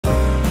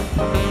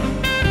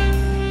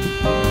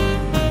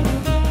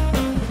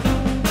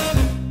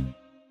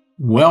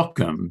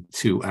Welcome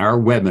to our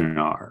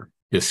webinar,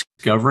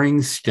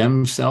 Discovering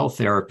Stem Cell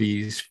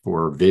Therapies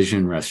for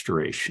Vision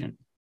Restoration.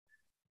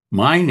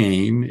 My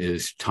name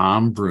is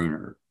Tom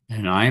Bruner,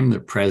 and I am the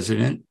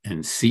President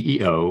and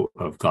CEO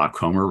of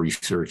Glaucoma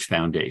Research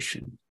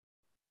Foundation.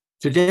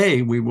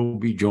 Today, we will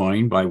be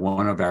joined by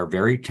one of our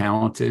very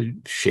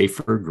talented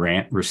Schaefer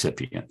Grant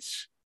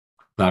recipients.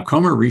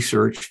 Glaucoma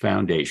Research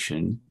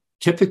Foundation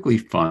typically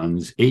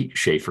funds 8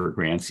 Schaefer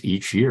grants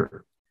each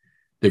year.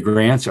 The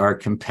grants are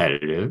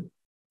competitive,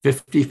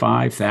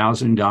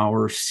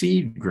 $55,000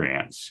 seed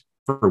grants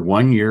for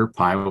one-year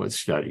pilot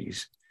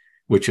studies,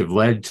 which have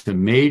led to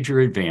major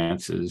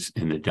advances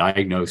in the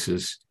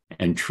diagnosis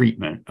and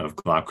treatment of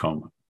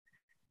glaucoma.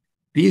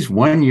 These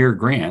one-year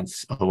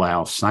grants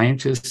allow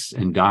scientists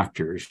and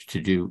doctors to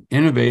do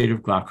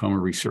innovative glaucoma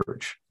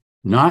research,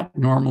 not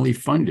normally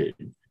funded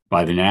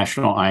by the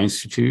National Eye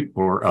Institute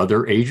or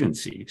other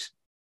agencies.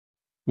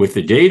 With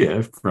the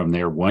data from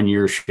their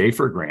one-year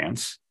Schaefer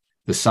grants,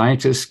 the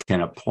scientists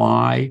can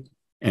apply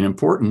and,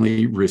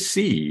 importantly,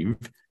 receive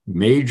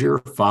major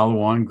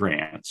follow-on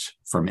grants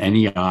from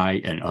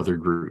NEI and other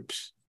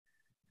groups.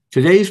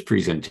 Today's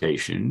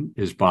presentation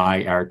is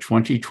by our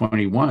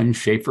 2021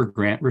 Schaefer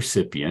Grant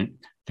recipient,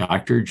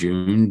 Dr.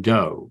 June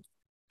Doe.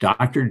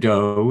 Dr.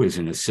 Doe is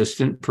an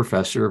assistant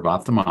professor of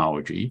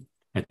ophthalmology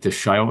at the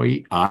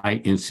Shiley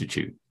Eye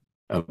Institute,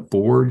 a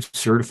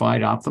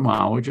board-certified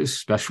ophthalmologist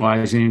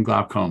specializing in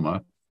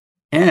glaucoma,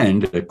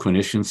 and a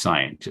clinician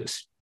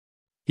scientist.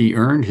 He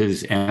earned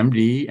his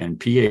MD and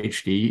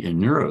PhD in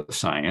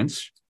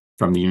neuroscience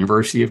from the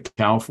University of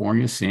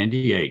California, San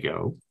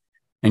Diego,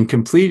 and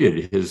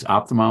completed his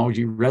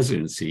ophthalmology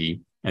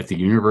residency at the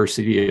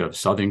University of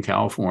Southern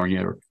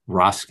California,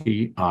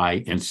 Roski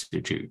Eye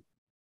Institute.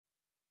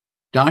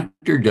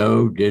 Dr.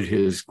 Doe did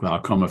his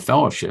glaucoma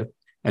fellowship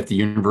at the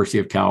University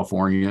of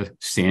California,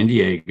 San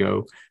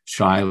Diego,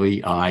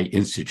 Shiley Eye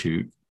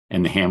Institute,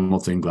 and the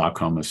Hamilton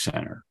Glaucoma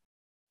Center.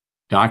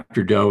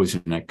 Dr. Doe is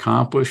an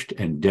accomplished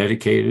and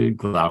dedicated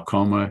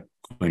glaucoma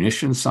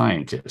clinician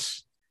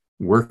scientist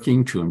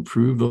working to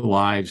improve the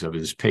lives of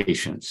his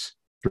patients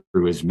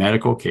through his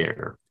medical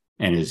care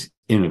and his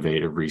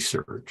innovative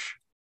research.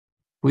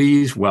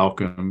 Please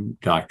welcome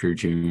Dr.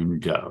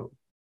 June Doe.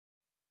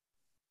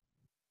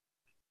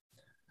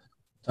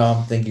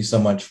 Tom, thank you so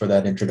much for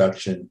that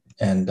introduction,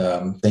 and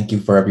thank you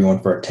for everyone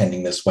for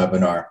attending this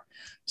webinar.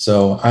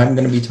 So I'm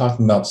going to be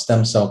talking about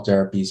stem cell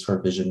therapies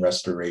for vision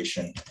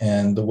restoration.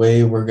 And the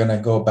way we're going to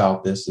go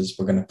about this is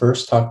we're going to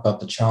first talk about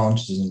the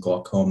challenges in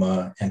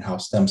glaucoma and how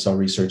stem cell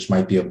research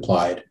might be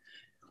applied.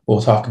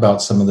 We'll talk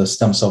about some of the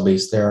stem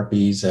cell-based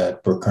therapies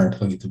that we're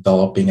currently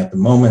developing at the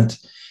moment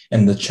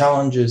and the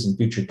challenges and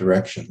future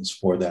directions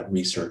for that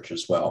research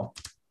as well.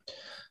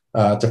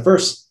 To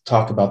first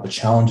talk about the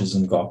challenges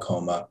in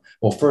glaucoma,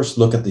 we'll first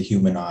look at the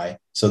human eye.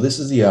 So this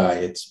is the eye.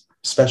 It's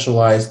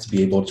specialized to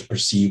be able to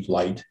perceive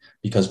light,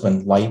 because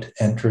when light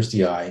enters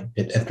the eye,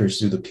 it enters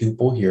through the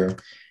pupil here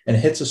and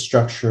hits a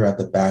structure at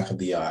the back of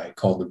the eye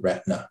called the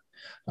retina.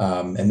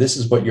 And this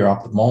is what your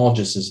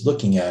ophthalmologist is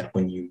looking at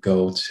when you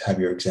go to have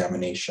your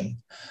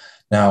examination.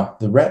 Now,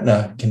 the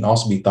retina can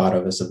also be thought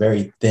of as a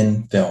very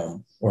thin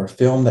film, or a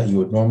film that you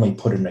would normally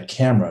put in a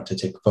camera to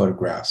take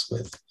photographs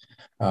with.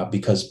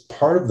 Because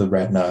part of the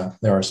retina,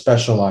 there are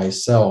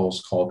specialized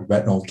cells called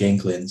retinal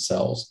ganglion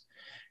cells.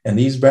 And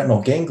these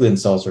retinal ganglion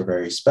cells are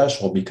very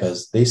special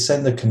because they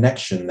send a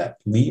connection that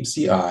leaves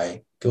the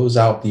eye, goes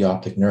out the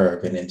optic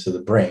nerve and into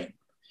the brain.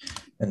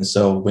 And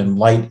so when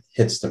light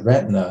hits the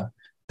retina,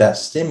 that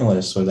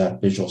stimulus or that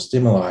visual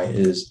stimuli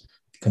is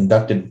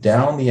conducted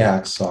down the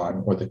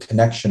axon or the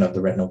connection of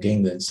the retinal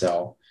ganglion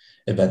cell,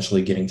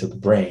 eventually getting to the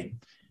brain.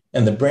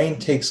 And the brain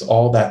takes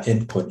all that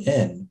input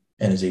in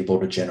and is able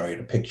to generate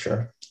a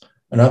picture.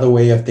 Another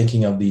way of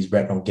thinking of these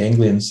retinal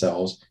ganglion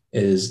cells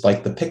is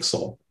like the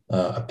pixel.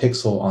 A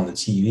pixel on the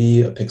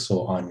TV, a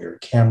pixel on your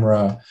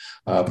camera.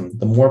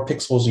 The more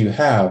pixels you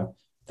have,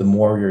 the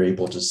more you're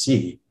able to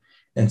see.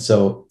 And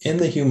so in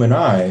the human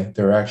eye,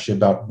 there are actually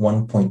about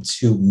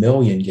 1.2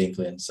 million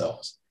ganglion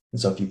cells.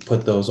 And so if you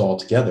put those all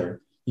together,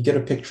 you get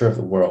a picture of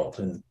the world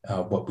and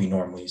what we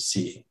normally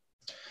see.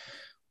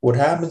 What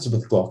happens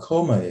with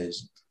glaucoma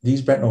is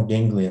these retinal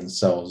ganglion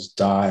cells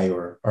die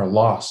or are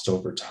lost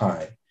over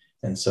time.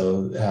 And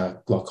so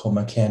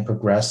glaucoma can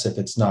progress if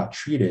it's not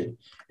treated.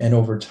 And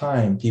over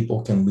time,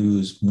 people can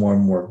lose more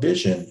and more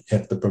vision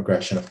if the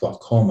progression of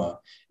glaucoma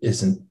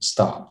isn't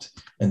stopped,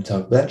 until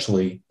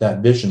eventually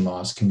that vision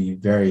loss can be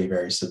very,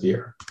 very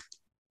severe.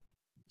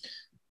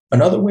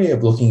 Another way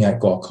of looking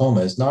at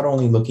glaucoma is not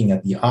only looking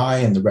at the eye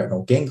and the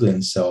retinal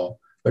ganglion cell,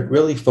 but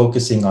really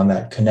focusing on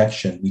that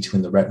connection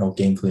between the retinal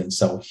ganglion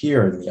cell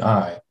here in the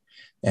eye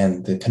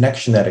and the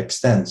connection that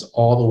extends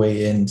all the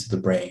way into the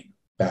brain,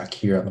 back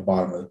here on the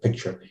bottom of the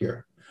picture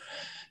here.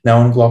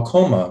 Now in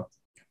glaucoma,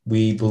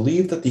 we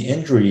believe that the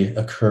injury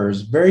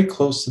occurs very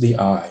close to the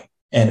eye,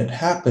 and it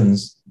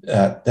happens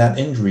that that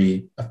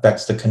injury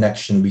affects the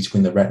connection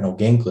between the retinal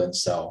ganglion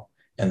cell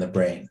and the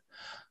brain.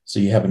 So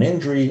you have an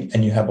injury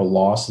and you have a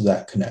loss of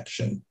that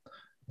connection.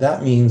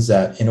 that means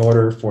that in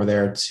order for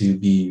there to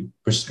be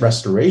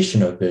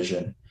restoration of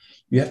vision,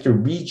 you have to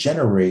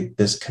regenerate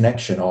this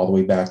connection all the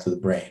way back to the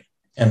brain.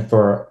 And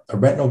for a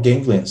retinal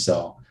ganglion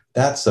cell,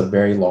 that's a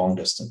very long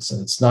distance,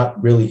 and it's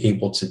not really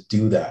able to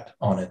do that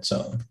on its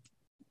own.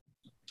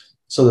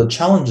 So the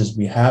challenges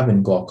we have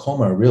in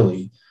glaucoma,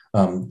 really,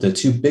 the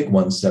two big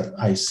ones that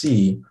I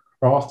see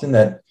are often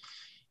that,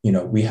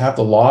 we have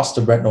the loss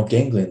of retinal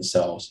ganglion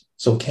cells.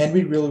 So can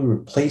we really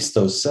replace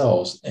those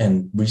cells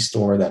and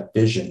restore that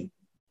vision?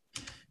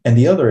 And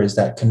the other is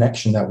that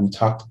connection that we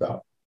talked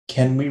about.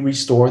 Can we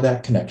restore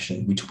that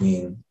connection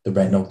between the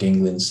retinal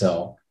ganglion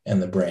cell and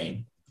the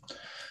brain?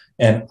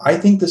 And I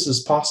think this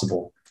is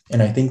possible.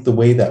 And I think the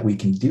way that we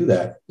can do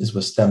that is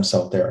with stem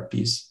cell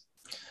therapies.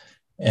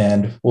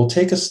 And we'll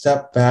take a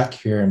step back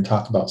here and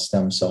talk about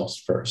stem cells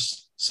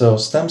first. So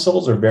stem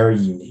cells are very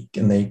unique,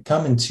 and they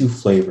come in two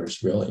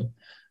flavors, really.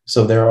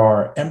 So there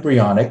are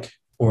embryonic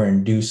or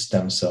induced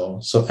stem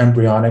cells. So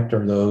embryonic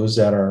are those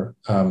that are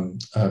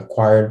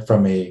acquired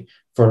from a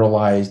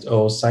fertilized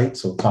oocyte,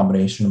 so a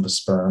combination of a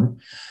sperm.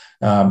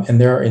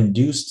 And there are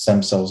induced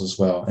stem cells as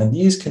well. And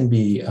these can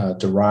be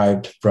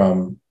derived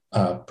from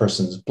a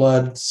person's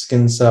blood,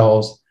 skin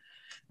cells.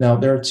 Now,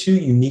 there are two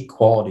unique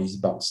qualities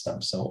about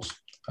stem cells.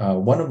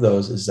 One of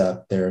those is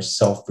that they're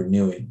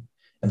self-renewing.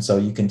 And so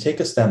you can take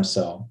a stem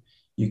cell,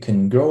 you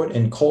can grow it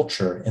in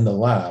culture in the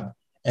lab,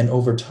 and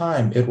over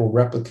time, it will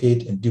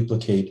replicate and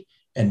duplicate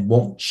and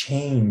won't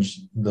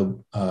change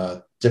the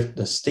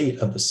state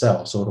of the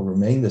cell. So it'll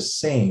remain the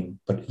same,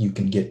 but you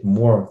can get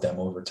more of them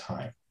over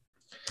time.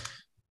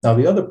 Now,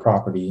 the other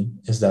property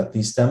is that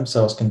these stem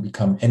cells can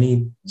become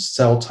any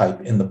cell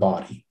type in the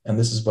body. And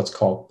this is what's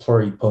called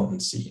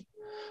pluripotency.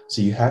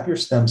 So you have your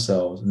stem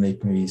cells, and they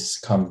can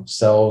become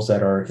cells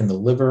that are in the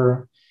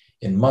liver,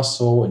 in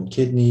muscle, in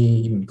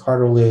kidney, even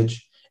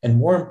cartilage. And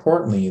more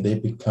importantly, they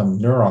become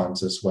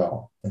neurons as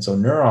well. And so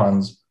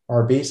neurons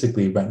are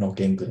basically retinal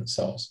ganglion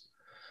cells.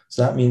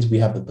 So that means we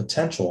have the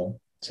potential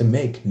to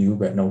make new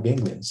retinal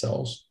ganglion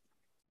cells.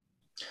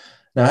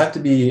 Now, I have to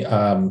be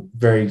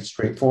very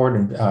straightforward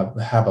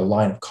and have a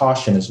line of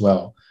caution as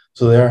well.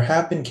 So there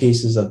have been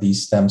cases of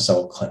these stem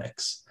cell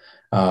clinics.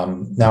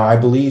 Now, I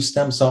believe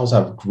stem cells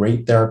have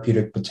great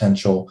therapeutic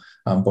potential,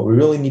 but we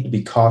really need to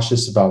be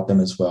cautious about them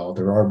as well.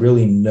 There are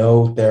really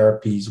no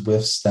therapies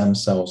with stem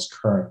cells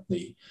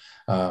currently.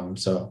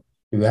 So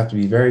you have to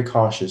be very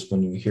cautious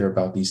when you hear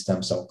about these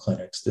stem cell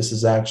clinics. This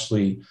is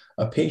actually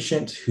a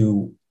patient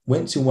who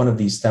went to one of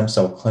these stem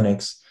cell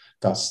clinics,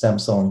 got stem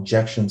cell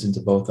injections into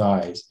both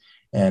eyes,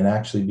 and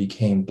actually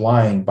became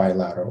blind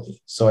bilaterally.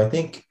 So I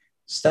think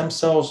stem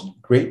cells,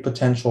 great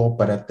potential,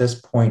 but at this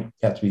point,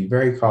 you have to be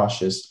very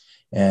cautious,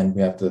 and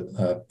we have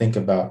to think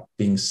about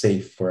being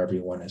safe for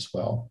everyone as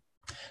well.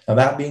 Now,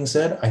 that being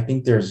said, I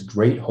think there's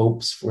great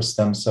hopes for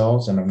stem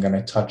cells, and I'm going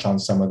to touch on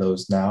some of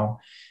those now.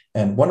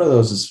 And one of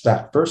those is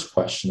that first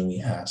question we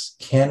asked: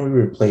 can we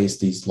replace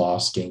these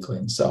lost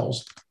ganglion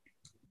cells?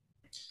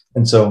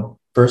 And so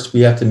first,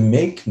 we have to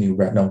make new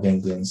retinal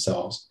ganglion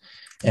cells.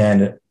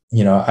 And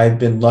I've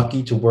been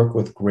lucky to work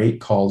with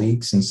great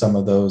colleagues, and some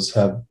of those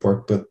have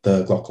worked with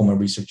the Glaucoma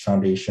Research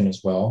Foundation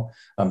as well.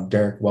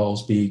 Derek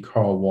Wellesby,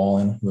 Carl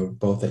Wallen, who are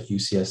both at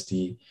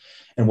UCSD.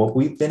 And what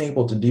we've been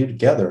able to do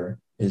together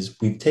is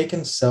we've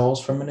taken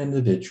cells from an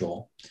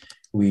individual,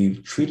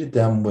 we've treated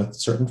them with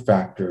certain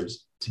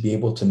factors to be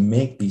able to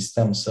make these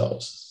stem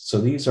cells. So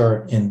these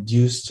are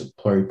induced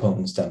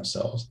pluripotent stem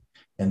cells.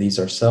 And these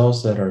are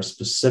cells that are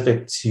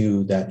specific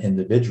to that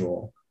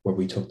individual where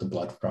we took the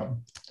blood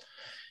from.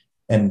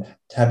 And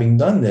having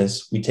done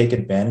this, we take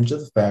advantage of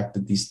the fact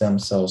that these stem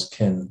cells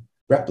can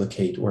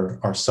replicate or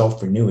are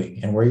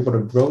self-renewing. And we're able to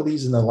grow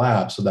these in the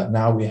lab so that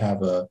now we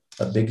have a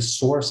big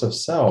source of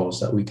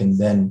cells that we can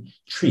then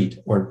treat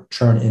or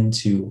turn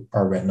into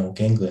our retinal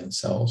ganglion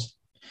cells.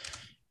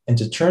 And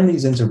to turn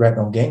these into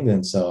retinal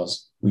ganglion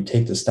cells, we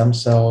take the stem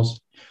cells,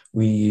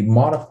 we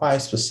modify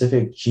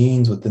specific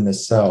genes within the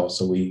cell.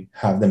 So we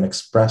have them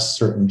express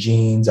certain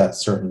genes at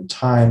certain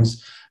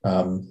times.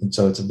 And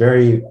so it's a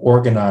very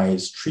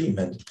organized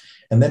treatment.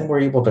 And then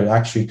we're able to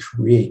actually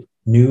create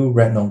new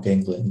retinal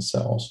ganglion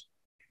cells.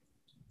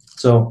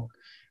 So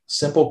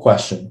simple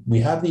question, we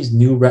have these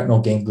new retinal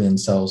ganglion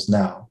cells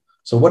now.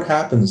 So what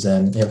happens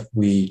then if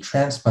we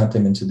transplant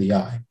them into the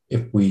eye,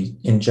 if we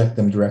inject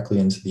them directly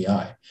into the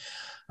eye?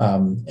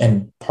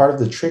 And part of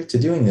the trick to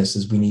doing this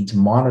is we need to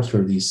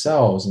monitor these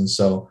cells. And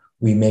so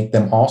we make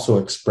them also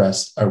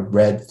express a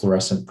red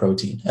fluorescent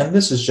protein. And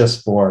this is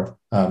just for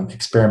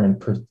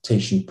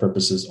experimentation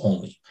purposes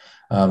only.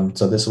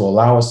 So this will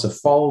allow us to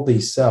follow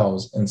these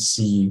cells and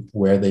see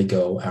where they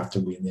go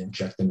after we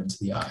inject them into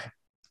the eye.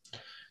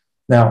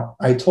 Now,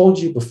 I told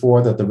you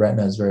before that the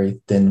retina is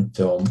very thin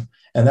film,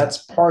 and that's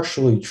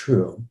partially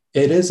true.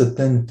 It is a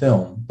thin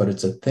film, but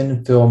it's a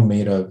thin film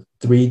made of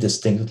 3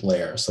 distinct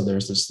layers. So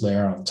there's this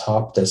layer on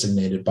top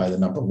designated by the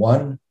number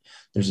 1,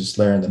 there's this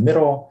layer in the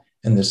middle,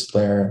 and this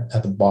layer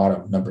at the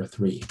bottom, number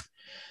 3.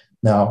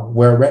 Now,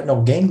 where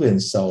retinal ganglion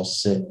cells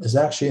sit is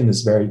actually in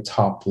this very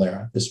top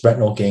layer, this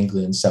retinal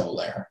ganglion cell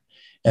layer.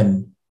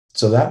 And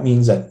So that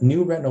means that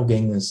new retinal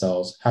ganglion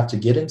cells have to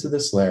get into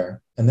this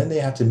layer, and then they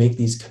have to make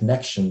these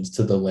connections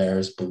to the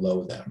layers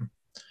below them.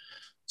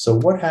 So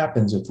what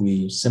happens if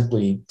we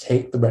simply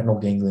take the retinal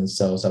ganglion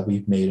cells that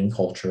we've made in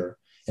culture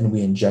and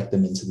we inject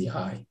them into the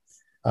eye?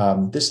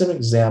 This is an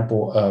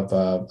example of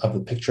the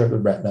picture of the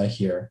retina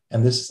here,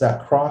 and this is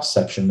that cross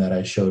section that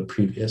I showed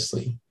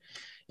previously.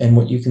 And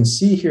what you can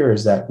see here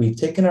is that we've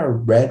taken our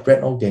red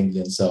retinal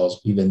ganglion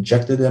cells, we've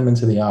injected them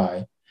into the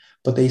eye,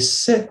 but they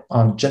sit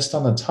on just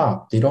on the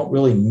top. They don't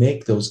really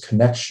make those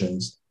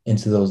connections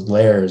into those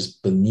layers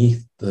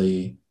beneath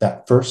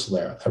that first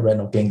layer, that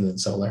retinal ganglion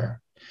cell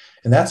layer.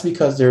 And that's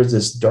because there's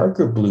this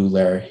darker blue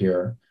layer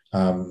here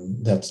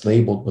that's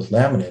labeled with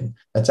laminin.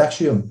 That's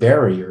actually a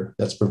barrier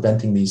that's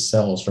preventing these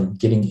cells from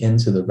getting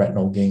into the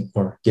retinal ganglion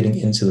or getting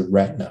into the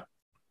retina.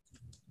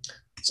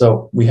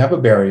 So we have a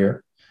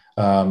barrier,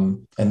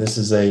 and this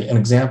is an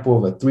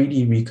example of a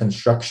 3D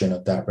reconstruction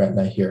of that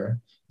retina here.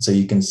 So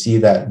you can see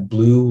that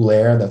blue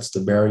layer, that's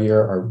the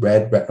barrier, are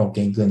red retinal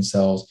ganglion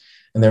cells,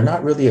 and they're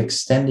not really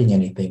extending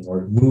anything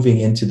or moving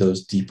into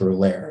those deeper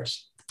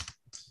layers.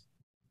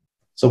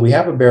 So we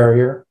have a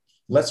barrier,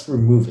 let's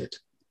remove it.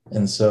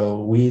 And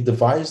so we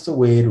devised a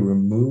way to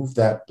remove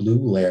that blue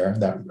layer,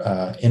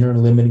 that inner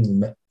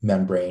limiting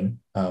membrane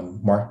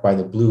marked by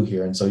the blue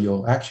here. And so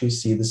you'll actually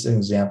see this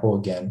example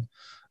again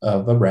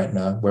of a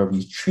retina where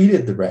we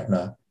treated the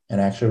retina and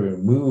actually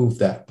removed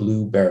that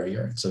blue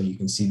barrier. So you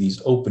can see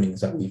these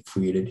openings that we've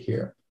created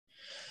here.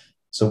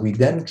 So we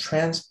then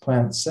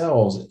transplant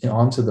cells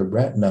onto the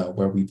retina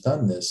where we've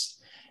done this.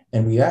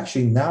 And we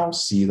actually now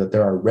see that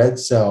there are red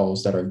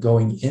cells that are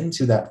going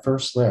into that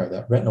first layer,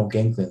 that retinal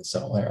ganglion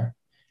cell layer.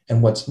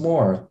 And what's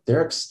more,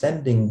 they're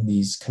extending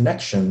these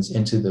connections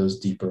into those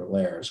deeper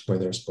layers where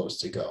they're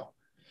supposed to go.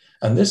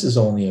 And this is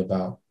only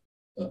about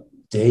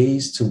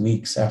days to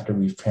weeks after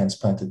we've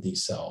transplanted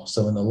these cells.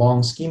 So in the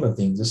long scheme of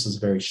things, this is a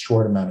very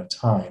short amount of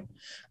time.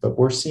 But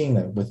we're seeing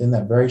that within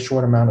that very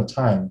short amount of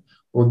time,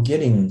 we're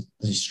getting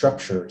the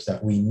structures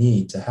that we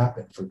need to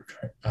happen for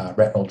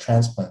retinal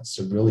transplants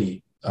to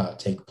really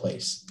take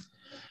place.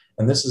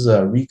 And this is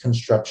a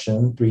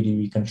reconstruction, 3D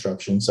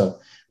reconstruction. So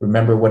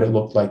remember what it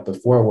looked like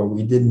before, where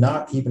we did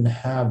not even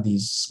have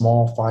these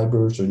small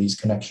fibers or these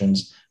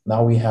connections.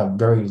 Now we have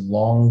very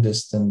long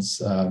distance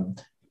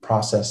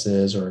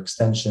processes or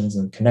extensions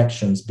and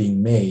connections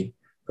being made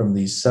from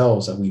these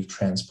cells that we've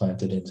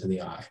transplanted into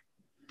the eye.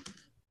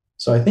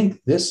 So I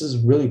think this is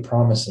really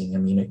promising. I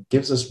mean, it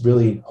gives us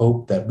really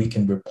hope that we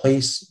can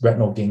replace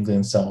retinal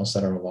ganglion cells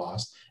that are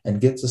lost and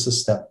gets us a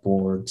step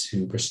forward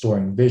to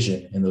restoring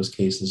vision in those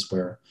cases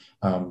where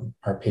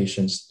our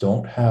patients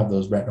don't have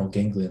those retinal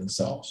ganglion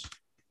cells.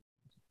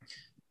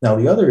 Now,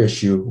 the other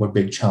issue or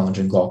big challenge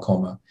in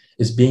glaucoma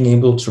is being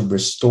able to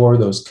restore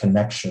those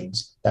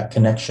connections, that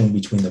connection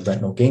between the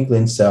retinal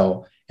ganglion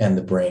cell and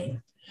the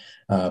brain.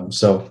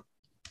 So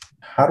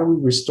how do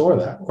we restore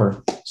that?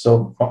 Or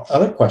so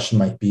other question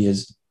might be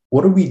is,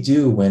 what do we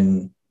do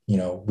when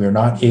we're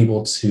not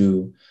able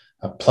to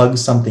plug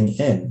something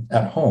in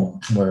at home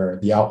where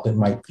the outlet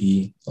might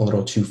be a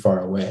little too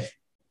far away?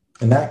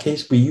 In that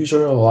case, we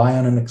usually rely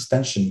on an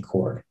extension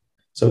cord.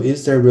 So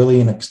is there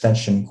really an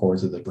extension cord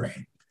to the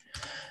brain?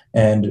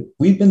 And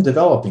we've been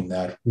developing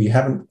that. We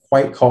haven't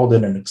quite called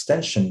it an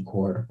extension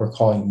cord. We're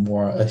calling it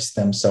more a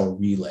stem cell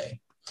relay.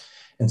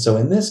 And so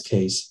in this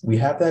case, we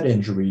have that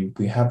injury,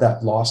 we have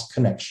that lost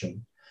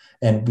connection,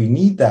 and we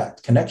need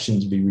that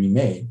connection to be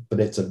remade, but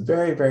it's a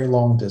very, very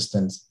long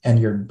distance, and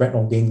your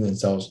retinal ganglion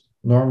cells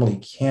normally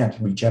can't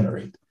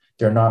regenerate.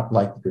 They're not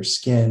like your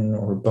skin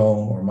or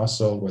bone or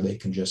muscle where they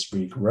can just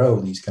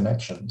regrow these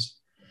connections.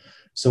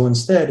 So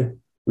instead,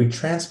 we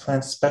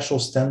transplant special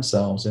stem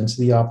cells into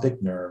the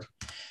optic nerve,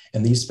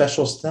 and these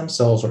special stem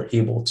cells are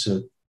able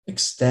to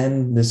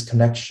extend this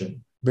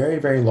connection very,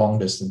 very long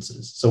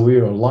distances. So we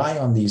rely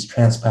on these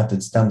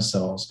transplanted stem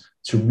cells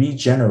to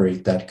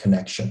regenerate that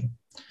connection.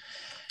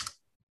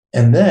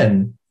 And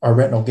then our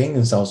retinal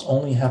ganglion cells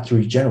only have to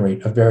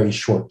regenerate a very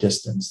short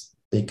distance.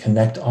 They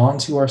connect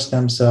onto our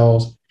stem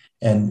cells,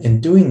 and in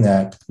doing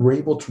that, we're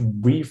able to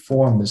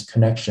reform this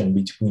connection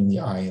between the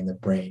eye and the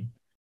brain.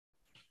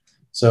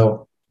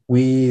 So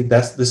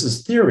this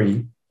is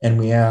theory, and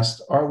we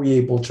asked, are we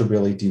able to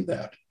really do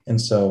that? And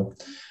so,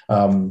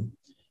 and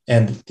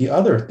the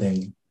other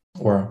thing,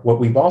 or what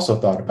we've also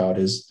thought about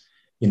is,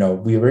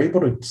 we were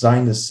able to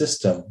design the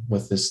system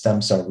with this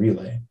stem cell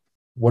relay.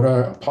 What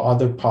are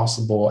other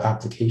possible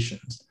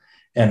applications?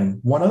 And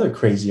one other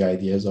crazy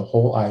idea is a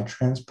whole eye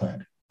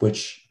transplant,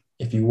 which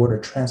if you were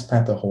to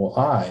transplant the whole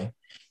eye,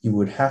 you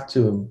would have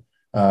to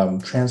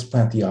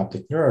transplant the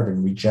optic nerve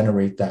and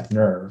regenerate that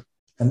nerve.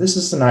 And this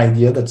is an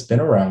idea that's been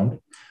around,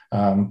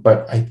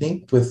 but I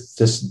think with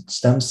this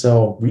stem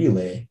cell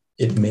relay,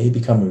 it may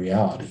become a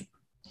reality.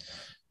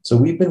 So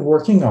we've been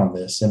working on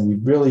this, and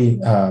we've really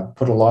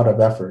put a lot of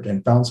effort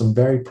and found some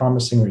very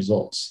promising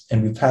results.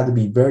 And we've had to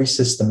be very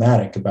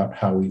systematic about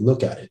how we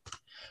look at it.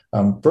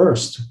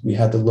 First, we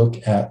had to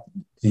look at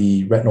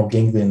the retinal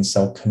ganglion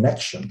cell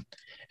connection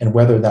and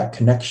whether that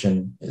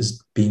connection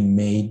is being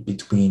made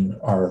between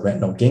our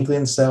retinal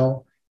ganglion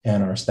cell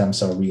and our stem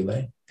cell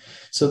relay.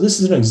 So this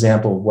is an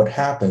example of what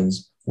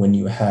happens when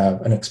you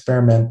have an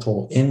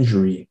experimental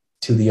injury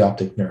to the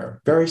optic nerve,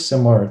 very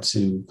similar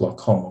to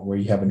glaucoma, where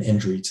you have an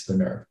injury to the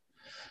nerve.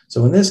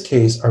 So in this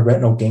case, our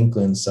retinal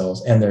ganglion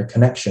cells and their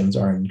connections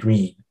are in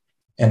green,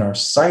 and our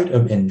site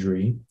of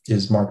injury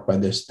is marked by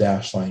this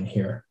dashed line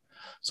here.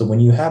 So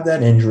when you have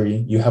that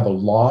injury, you have a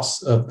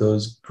loss of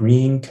those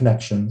green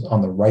connections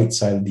on the right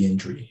side of the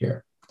injury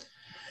here.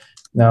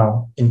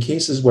 Now, in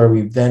cases where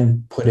we've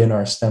then put in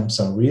our stem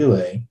cell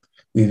relay,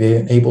 we've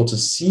been able to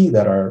see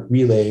that our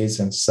relays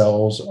and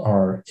cells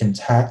are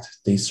intact,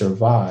 they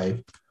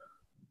survive.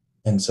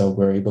 And so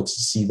we're able to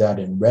see that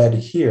in red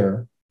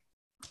here.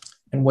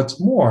 And what's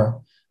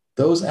more,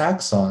 those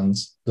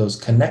axons, those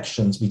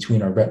connections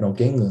between our retinal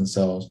ganglion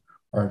cells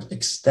are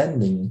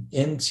extending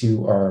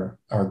into our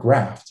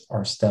graft,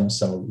 our stem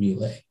cell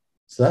relay.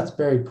 So that's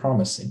very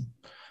promising.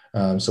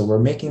 So we're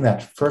making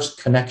that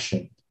first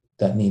connection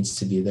that needs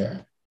to be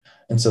there.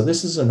 And so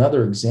this is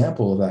another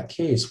example of that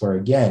case where,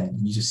 again,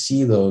 you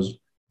see those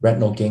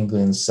retinal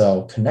ganglion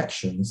cell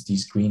connections,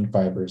 these green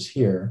fibers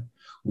here.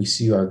 We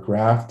see our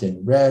graft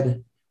in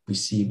red. We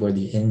see where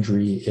the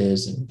injury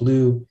is in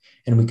blue.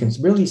 And we can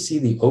really see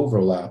the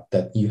overlap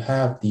that you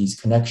have these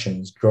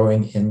connections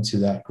growing into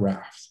that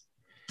graft.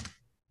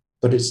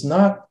 But it's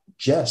not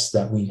just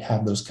that we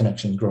have those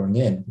connections growing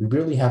in. We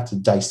really have to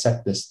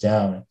dissect this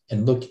down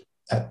and look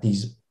at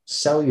these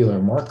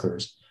cellular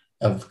markers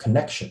of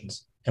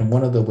connections. And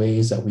one of the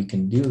ways that we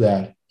can do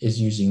that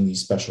is using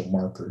these special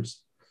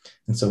markers.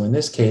 And so in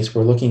this case,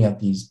 we're looking at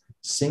these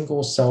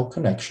single cell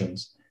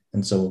connections.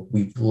 And so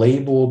we've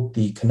labeled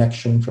the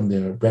connection from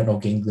the retinal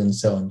ganglion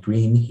cell in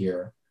green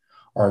here.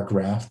 Our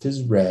graft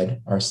is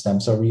red, our stem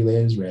cell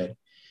relay is red.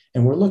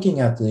 And we're looking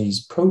at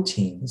these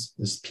proteins,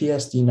 this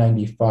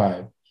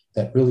PSD95,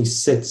 that really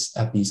sits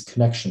at these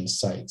connection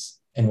sites.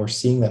 And we're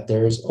seeing that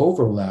there is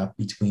overlap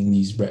between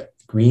these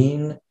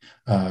green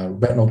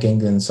retinal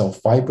ganglion cell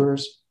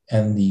fibers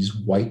and these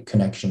white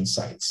connection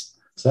sites.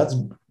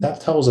 So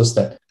that tells us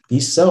that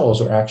these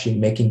cells are actually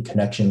making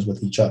connections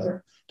with each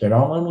other. They're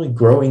not only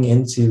growing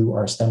into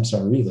our stem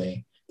cell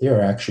relay, they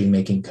are actually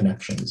making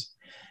connections.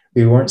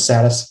 We weren't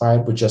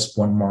satisfied with just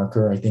one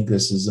marker. I think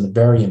this is a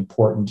very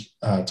important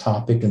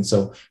topic. And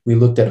so we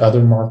looked at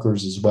other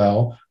markers as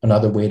well.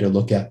 Another way to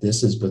look at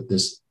this is with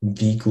this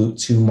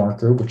VGLUT2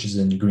 marker, which is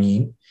in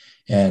green.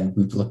 And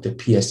we've looked at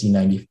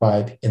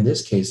PSD95. In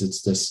this case,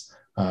 it's this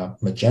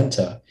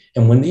magenta.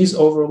 And when these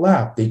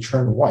overlap, they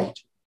turn white.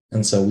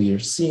 And so we are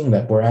seeing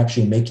that we're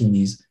actually making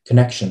these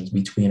connections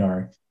between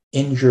our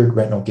injured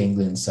retinal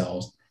ganglion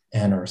cells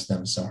and our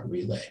stem cell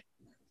relay.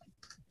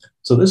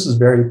 So this is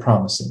very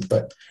promising,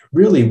 but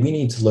really we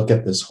need to look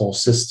at this whole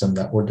system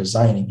that we're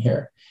designing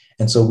here.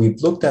 And so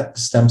we've looked at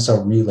the stem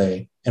cell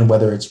relay and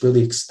whether it's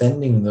really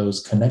extending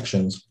those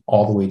connections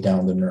all the way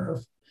down the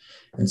nerve.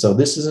 And so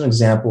this is an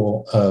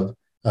example of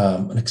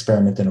an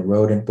experiment in a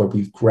rodent where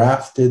we've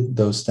grafted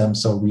those stem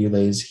cell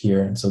relays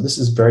here. And so this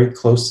is very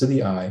close to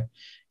the eye.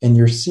 And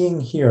you're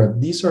seeing here,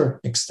 these are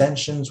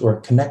extensions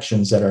or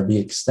connections that are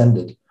being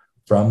extended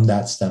from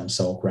that stem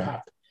cell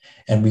graft.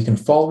 And we can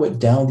follow it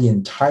down the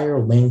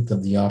entire length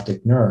of the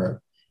optic nerve.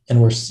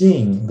 And we're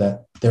seeing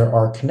that there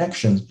are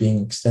connections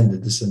being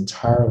extended this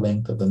entire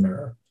length of the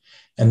nerve.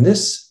 And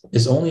this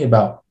is only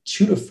about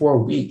 2 to 4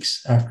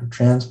 weeks after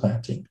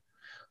transplanting.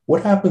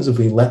 What happens if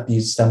we let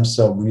these stem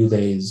cell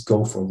relays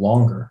go for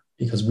longer?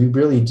 Because we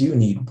really do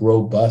need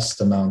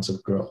robust amounts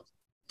of growth.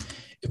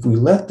 If we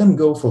let them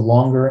go for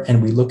longer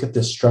and we look at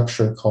this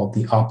structure called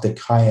the optic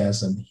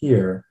chiasm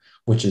here,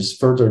 which is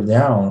further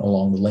down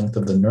along the length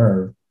of the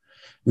nerve,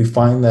 we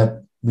find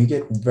that we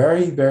get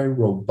very, very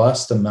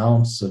robust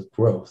amounts of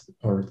growth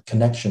or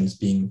connections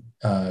being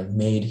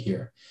made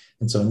here.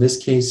 And so in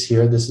this case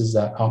here, this is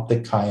that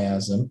optic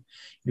chiasm.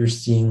 You're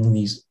seeing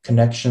these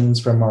connections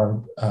from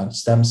our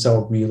stem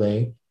cell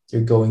relay.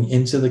 They're going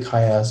into the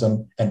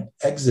chiasm and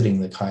exiting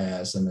the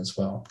chiasm as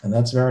well. And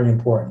that's very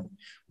important.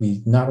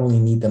 We not only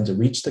need them to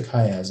reach the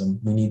chiasm,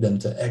 we need them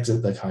to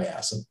exit the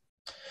chiasm.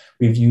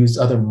 We've used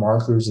other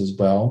markers as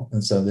well.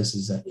 And so this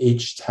is an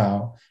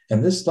H-tau.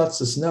 And this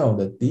lets us know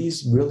that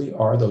these really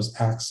are those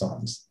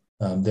axons.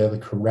 They're the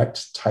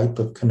correct type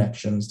of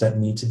connections that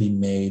need to be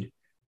made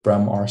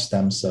from our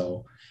stem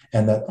cell.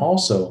 And that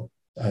also,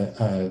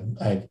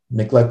 I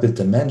neglected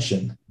to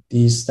mention,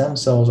 these stem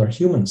cells are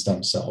human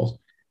stem cells.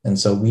 And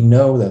so we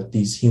know that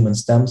these human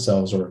stem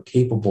cells are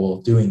capable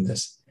of doing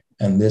this.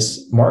 And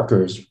this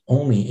marker is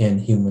only in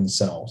human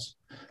cells.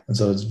 And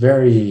so it's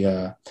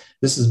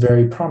this is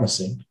very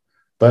promising,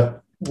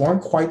 but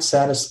weren't quite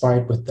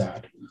satisfied with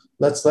that.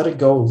 Let's let it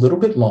go a little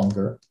bit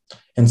longer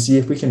and see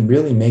if we can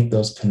really make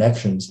those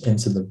connections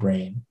into the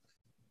brain.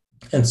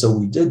 And so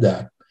we did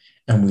that,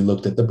 and we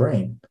looked at the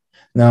brain.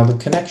 Now, the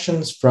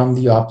connections from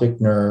the optic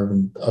nerve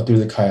and through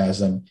the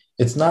chiasm,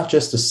 it's not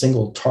just a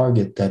single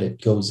target that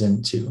it goes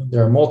into.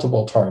 There are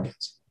multiple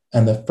targets.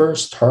 And the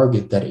first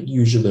target that it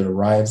usually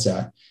arrives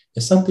at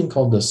is something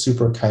called the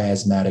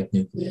suprachiasmatic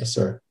nucleus,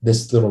 or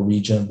this little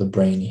region of the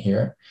brain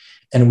here.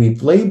 And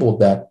we've labeled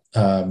that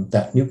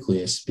that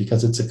nucleus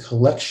because it's a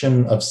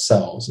collection of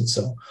cells. And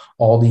so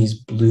all these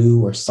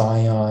blue or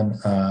cyan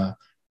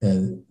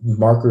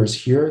markers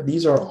here,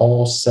 these are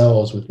all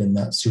cells within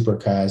that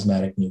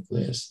suprachiasmatic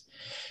nucleus.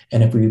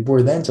 And if we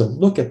were then to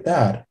look at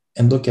that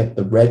and look at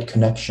the red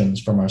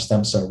connections from our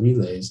stem cell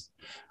relays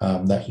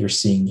that you're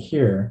seeing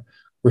here,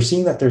 we're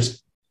seeing that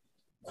there's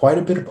quite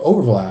a bit of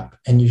overlap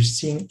and you're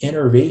seeing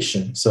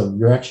innervation. So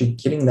you're actually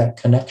getting that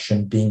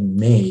connection being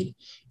made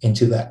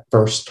into that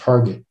first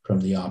target from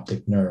the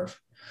optic nerve.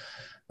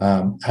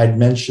 I'd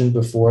mentioned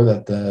before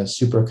that the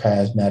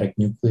suprachiasmatic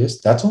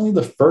nucleus, that's only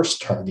the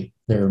first target.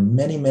 There are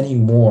many, many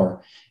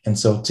more. And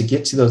so to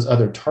get to those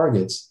other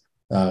targets,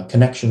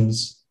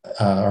 connections,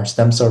 our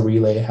stem cell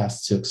relay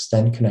has to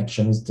extend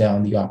connections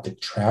down the optic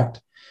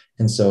tract.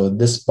 And so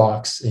this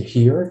box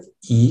here,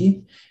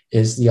 E,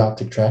 is the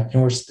optic tract,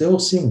 and we're still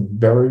seeing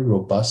very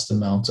robust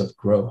amounts of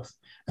growth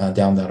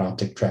down that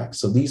optic tract.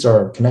 So these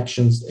are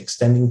connections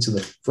extending to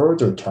the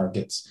further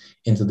targets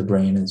into the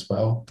brain as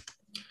well.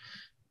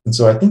 And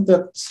so I think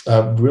that's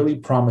really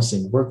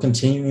promising. We're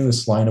continuing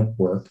this line of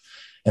work.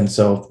 And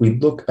so if we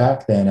look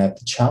back then at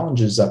the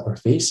challenges that we're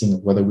facing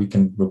of whether we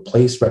can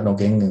replace retinal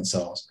ganglion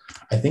cells,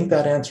 I think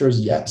that answer is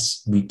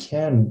yes. We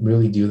can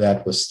really do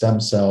that with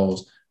stem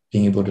cells,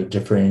 being able to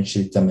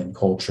differentiate them in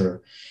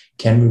culture.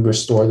 Can we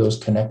restore those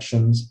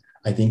connections?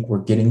 I think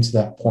we're getting to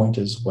that point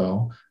as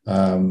well.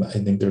 I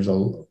think there's a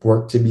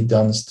work to be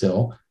done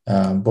still,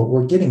 but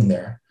we're getting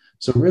there.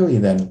 So really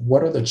then,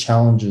 what are the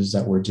challenges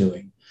that we're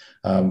doing?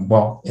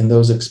 Well, in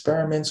those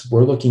experiments,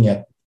 we're looking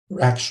at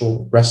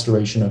actual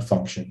restoration of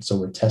function. So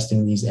we're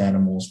testing these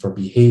animals for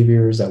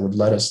behaviors that would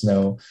let us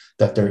know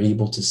that they're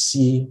able to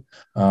see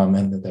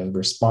and that they're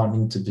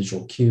responding to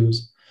visual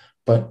cues.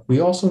 But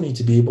we also need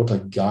to be able to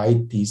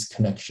guide these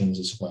connections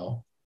as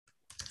well.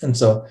 And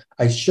so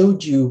I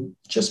showed you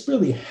just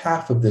really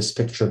half of this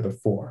picture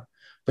before,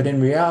 but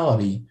in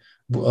reality,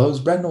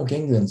 those retinal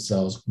ganglion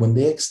cells, when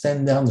they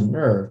extend down the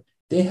nerve,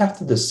 they have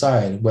to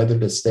decide whether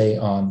to stay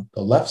on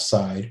the left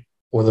side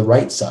or the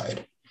right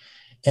side.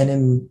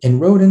 And in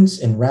rodents,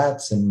 in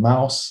rats, and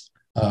mouse,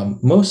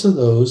 most of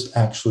those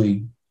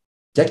actually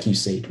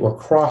decussate or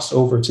cross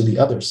over to the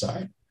other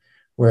side.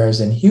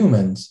 Whereas in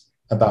humans,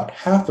 about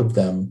half of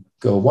them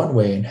go one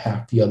way and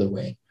half the other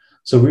way.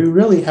 So we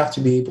really have to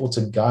be able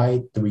to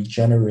guide the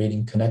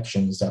regenerating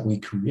connections that we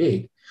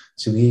create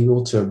to be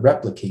able to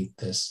replicate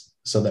this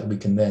so that we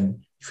can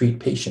then treat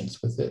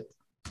patients with it.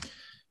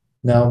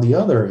 Now, the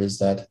other is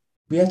that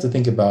we have to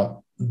think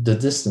about the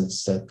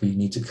distance that we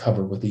need to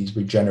cover with these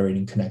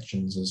regenerating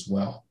connections as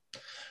well.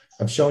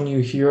 I've shown you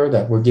here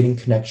that we're getting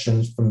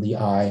connections from the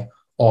eye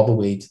all the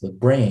way to the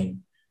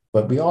brain,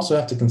 but we also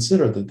have to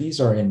consider that these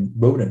are in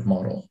rodent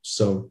models.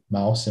 So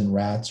mouse and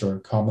rats are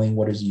commonly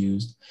what is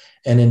used.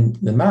 And in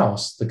the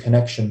mouse, the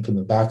connection from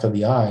the back of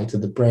the eye to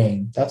the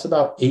brain, that's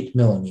about 8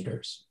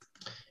 millimeters.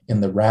 In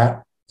the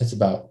rat, it's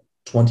about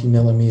 20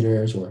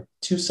 millimeters or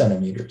 2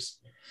 centimeters.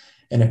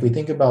 And if we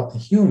think about the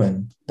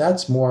human,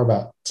 that's more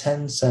about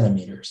 10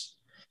 centimeters.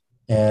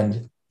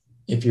 And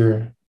if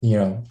you're,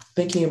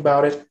 thinking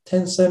about it,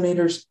 10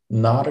 centimeters,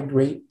 not a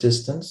great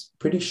distance,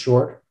 pretty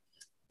short.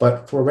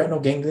 But for retinal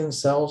ganglion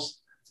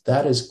cells,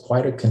 that is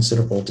quite a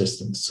considerable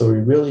distance. So we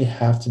really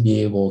have to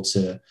be able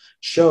to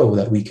show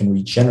that we can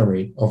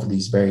regenerate over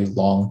these very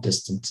long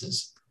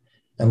distances.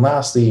 And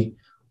lastly,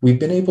 we've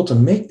been able to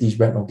make these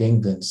retinal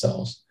ganglion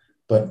cells,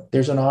 but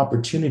there's an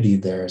opportunity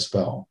there as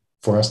well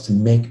for us to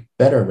make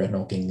better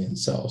retinal ganglion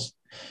cells.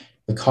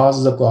 The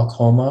causes of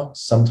glaucoma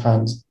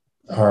sometimes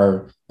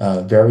are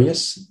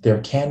various.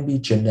 There can be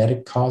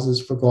genetic causes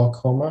for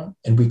glaucoma,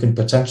 and we can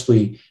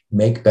potentially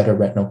make better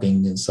retinal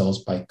ganglion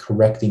cells by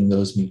correcting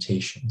those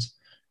mutations.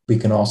 We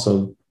can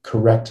also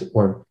correct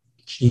or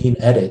gene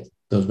edit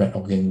those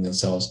retinal ganglion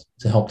cells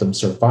to help them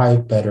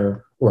survive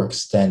better or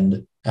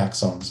extend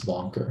axons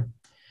longer.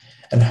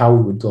 And how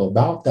we would go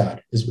about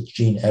that is with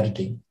gene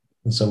editing.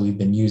 And so we've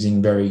been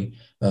using the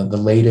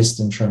latest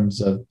in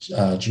terms of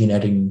gene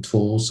editing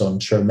tools. So I'm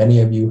sure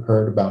many of you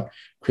heard about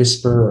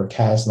CRISPR or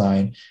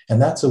Cas9,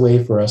 and that's a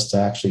way for us to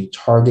actually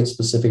target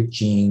specific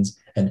genes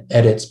and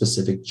edit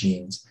specific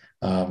genes.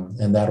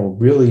 And that'll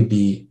really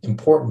be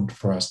important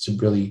for us to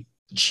really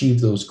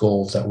achieve those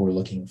goals that we're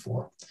looking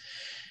for.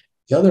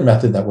 The other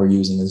method that we're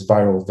using is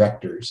viral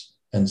vectors.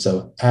 And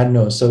so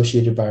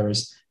adeno-associated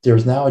virus,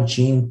 there's now a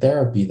gene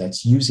therapy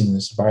that's using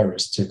this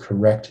virus to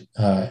correct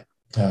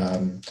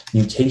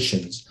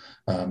mutations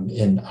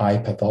in eye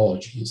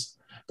pathologies.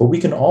 But we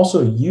can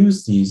also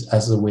use these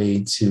as a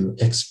way to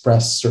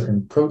express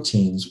certain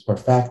proteins or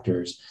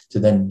factors to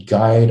then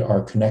guide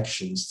our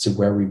connections to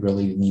where we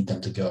really need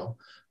them to go.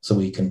 So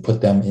we can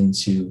put them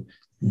into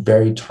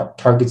very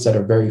targets that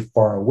are very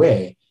far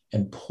away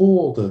and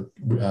pull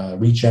the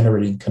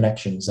regenerating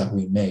connections that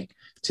we make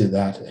to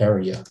that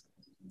area.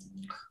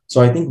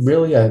 So I think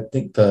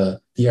the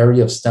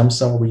area of stem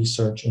cell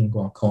research in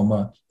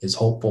glaucoma is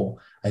hopeful.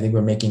 I think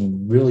we're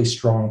making really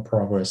strong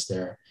progress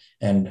there.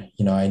 And,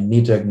 I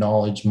need to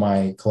acknowledge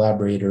my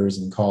collaborators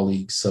and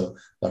colleagues. So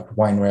Dr.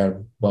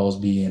 Weinrad,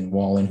 Wellesby, and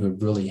Wallen, who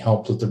have really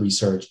helped with the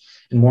research.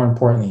 And more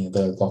importantly,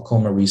 the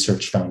Glaucoma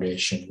Research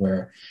Foundation,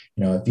 where,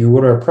 if you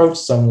were to approach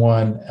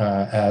someone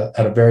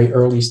at a very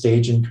early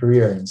stage in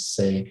career and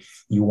say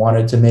you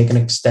wanted to make an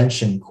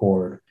extension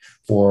cord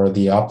for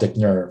the optic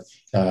nerve,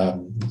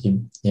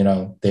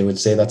 they would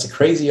say that's a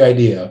crazy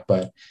idea.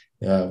 But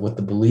with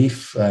the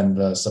belief and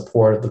the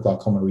support of the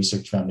Glaucoma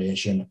Research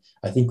Foundation,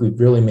 I think we've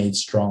really made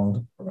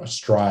strong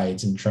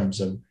strides in terms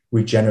of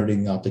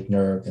regenerating the optic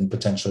nerve and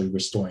potentially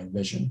restoring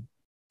vision.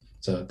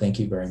 So thank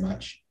you very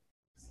much.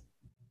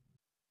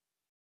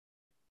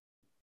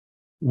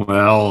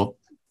 Well,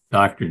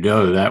 Dr.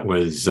 Doe, that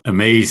was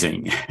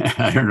amazing.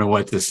 I don't know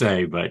what to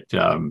say, but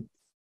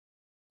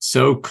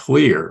so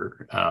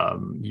clear,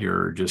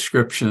 your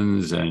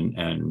descriptions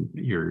and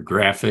your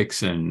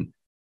graphics and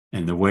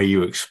the way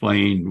you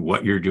explained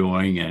what you're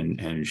doing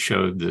and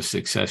showed the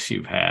success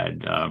you've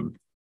had.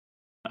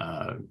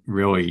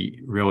 Really,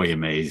 really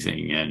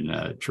amazing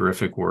and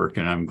terrific work.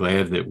 And I'm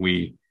glad that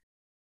we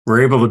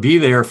were able to be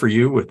there for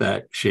you with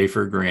that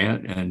Schaefer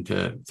grant and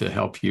to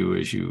help you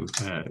as you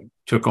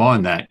took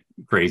on that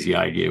crazy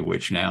idea,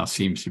 which now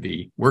seems to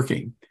be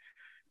working.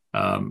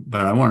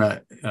 But I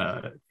want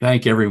to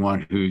thank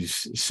everyone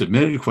who's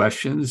submitted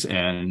questions,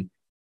 and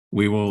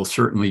we will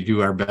certainly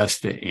do our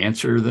best to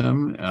answer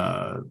them.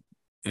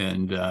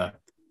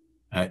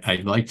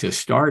 I'd like to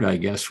start, I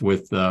guess,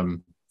 with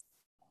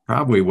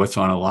probably what's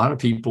on a lot of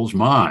people's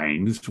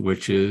minds,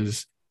 which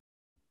is,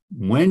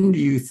 when do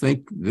you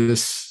think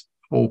this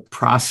whole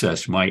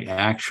process might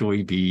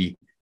actually be,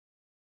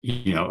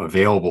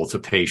 available to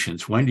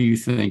patients? When do you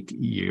think,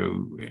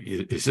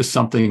 is this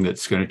something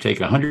that's going to take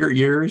 100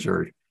 years,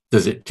 or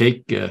does it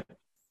take,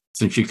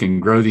 since you can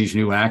grow these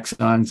new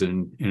axons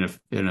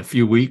in a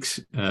few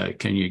weeks,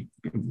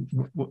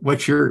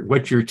 what's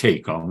your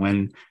take on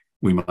when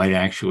we might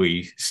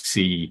actually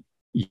see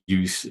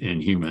use in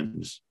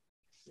humans?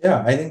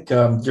 Yeah, I think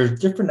there's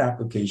different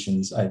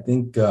applications. I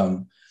think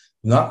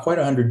not quite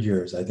 100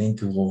 years. I think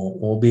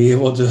we'll be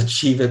able to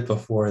achieve it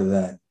before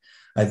then.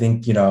 I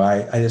think,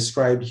 I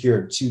described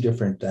here two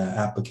different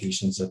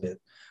applications of it.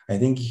 I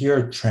think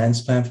here,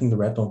 transplanting the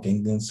retinal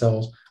ganglion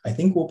cells, I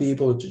think we'll be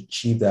able to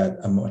achieve that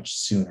much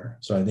sooner.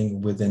 So I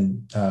think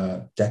within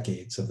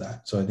decades of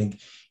that. So I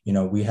think,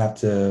 we have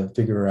to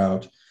figure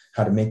out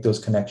how to make those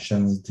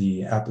connections,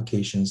 the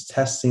applications,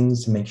 test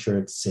things to make sure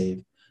it's safe.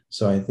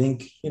 So I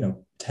think,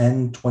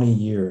 10, 20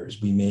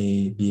 years, we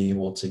may be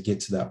able to get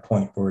to that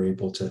point where we're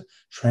able to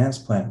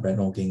transplant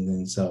retinal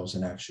ganglion cells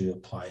and actually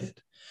apply it.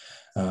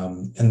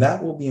 And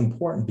that will be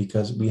important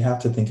because we have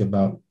to think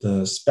about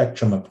the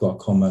spectrum of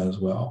glaucoma as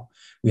well.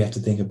 We have to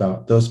think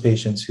about those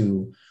patients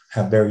who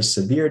have very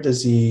severe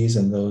disease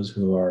and those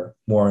who are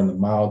more in the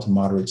mild to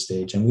moderate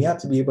stage. And we have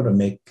to be able to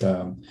make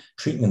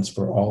treatments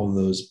for all of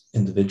those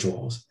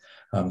individuals.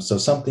 So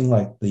something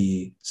like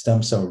the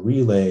stem cell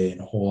relay and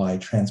whole eye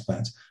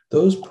transplants,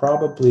 those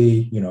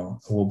probably,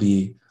 will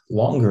be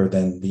longer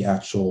than the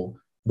actual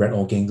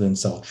retinal ganglion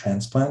cell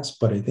transplants.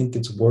 But I think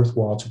it's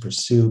worthwhile to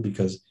pursue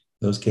because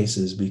in those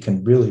cases, we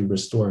can really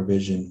restore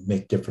vision,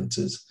 make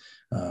differences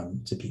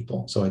to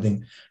people. So I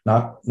think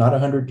not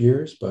 100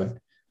 years, but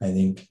I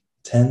think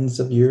tens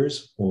of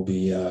years would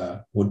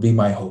be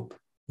my hope.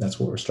 That's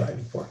what we're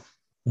striving for.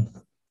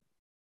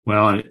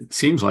 Well, it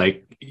seems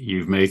like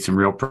you've made some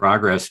real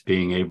progress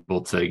being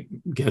able to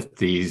get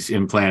these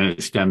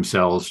implanted stem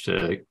cells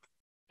to,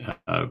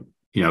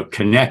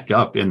 connect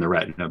up in the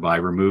retina by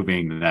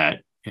removing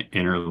that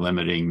inner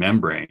limiting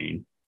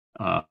membrane,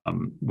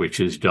 which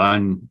is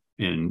done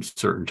in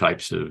certain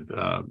types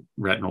of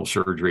retinal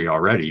surgery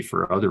already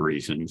for other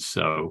reasons.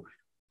 So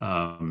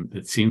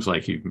it seems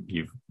like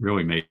you've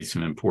really made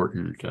some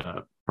important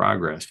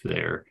progress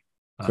there.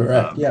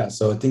 Correct. Yeah.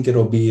 So I think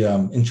it'll be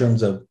in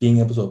terms of being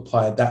able to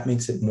apply it, that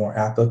makes it more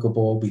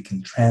applicable. We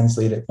can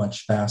translate it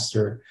much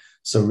faster.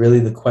 So really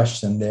the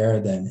question there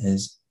then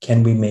is,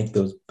 can we make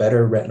those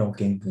better retinal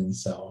ganglion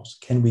cells?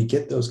 Can we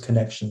get those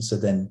connections to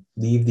then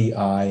leave the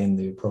eye in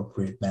the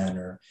appropriate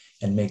manner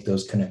and make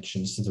those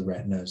connections to the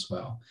retina as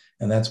well?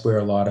 And that's where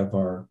a lot of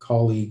our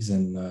colleagues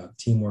and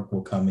teamwork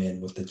will come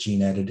in with the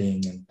gene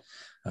editing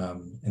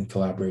and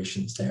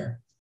collaborations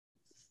there.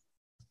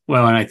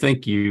 Well, and I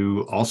think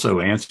you also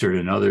answered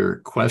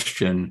another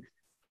question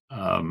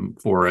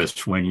for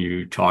us when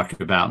you talked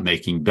about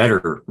making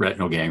better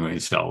retinal ganglion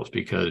cells,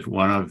 because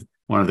one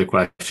of the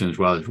questions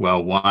was,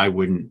 well, why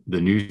wouldn't the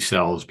new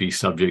cells be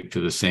subject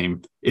to the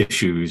same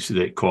issues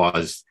that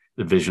caused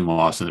the vision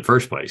loss in the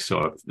first place?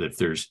 So if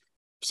there's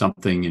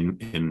something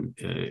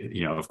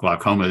if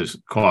glaucoma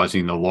is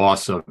causing the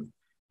loss of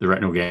the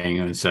retinal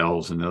ganglion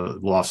cells and the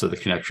loss of the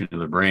connection to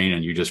the brain,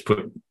 and you just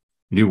put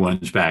new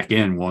ones back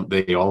in, won't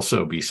they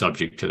also be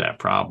subject to that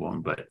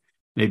problem? But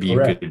maybe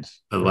Correct. You could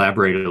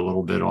elaborate a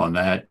little bit on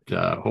that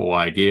whole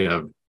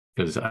idea,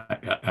 because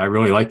I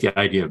really like the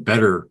idea of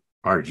better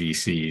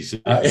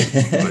RGCs.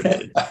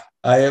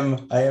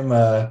 I'm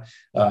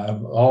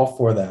all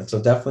for that.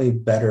 So definitely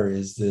better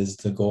is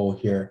the goal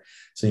here.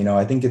 So,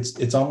 I think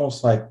it's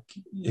almost like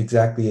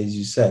exactly as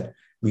you said,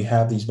 we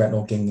have these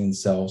retinal ganglion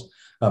cells.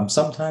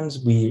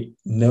 Sometimes we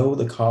know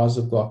the cause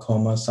of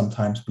glaucoma,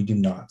 sometimes we do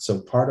not.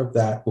 So part of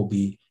that will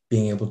be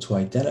being able to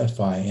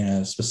identify in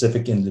a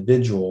specific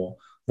individual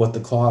what the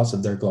cause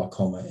of their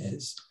glaucoma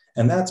is.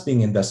 And that's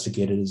being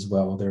investigated as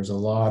well. There's a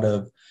lot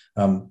of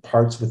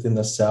parts within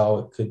the cell.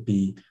 It could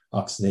be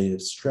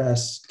oxidative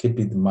stress, could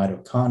be the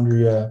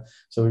mitochondria.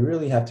 So we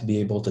really have to be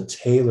able to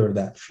tailor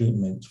that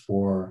treatment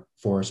for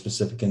a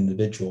specific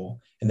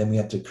individual. And then we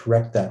have to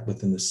correct that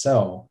within the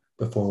cell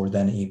before we're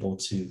then able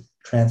to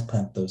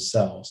transplant those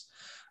cells.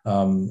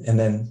 And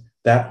then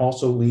that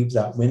also leaves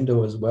that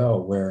window as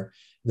well, where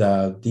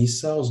these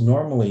cells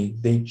normally,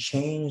 they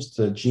change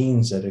the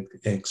genes that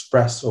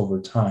express over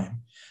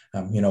time.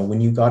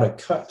 When you got a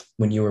cut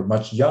when you were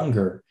much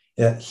younger,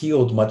 it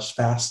healed much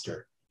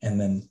faster. And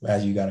then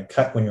as you got a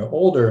cut when you're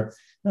older,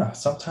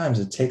 sometimes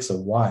it takes a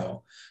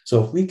while.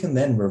 So if we can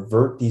then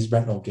revert these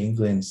retinal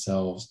ganglion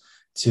cells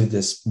to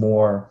this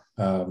more,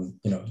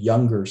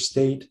 younger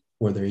state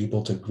where they're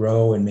able to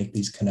grow and make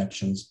these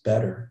connections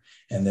better,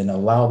 and then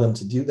allow them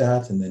to do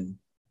that, and then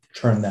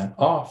turn that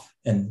off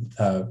and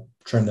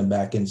turn them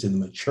back into the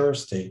mature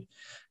state.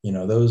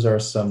 Those are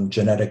some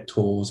genetic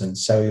tools and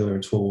cellular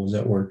tools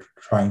that we're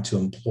trying to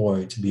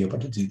employ to be able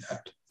to do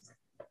that.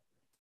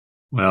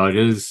 Well, it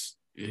is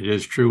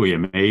truly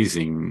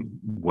amazing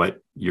what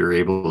you're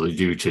able to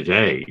do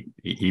today,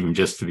 even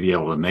just to be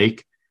able to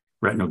make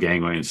retinal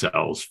ganglion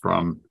cells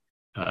from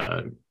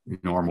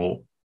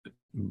normal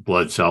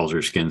blood cells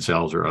or skin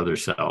cells or other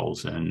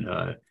cells.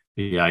 And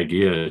the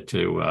idea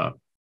to,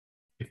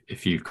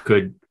 if you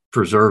could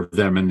preserve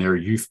them in their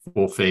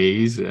youthful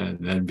phase and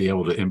then be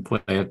able to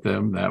implant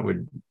them, that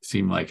would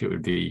seem like it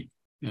would be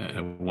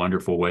a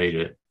wonderful way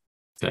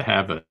to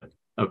have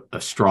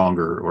a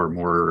stronger or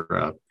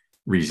more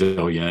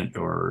resilient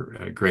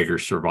or greater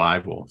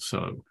survival.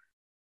 So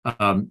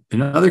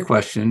another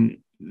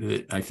question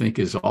that I think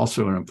is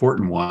also an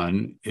important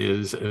one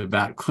is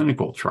about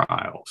clinical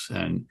trials.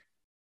 And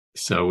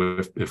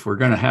so if we're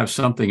going to have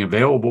something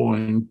available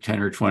in 10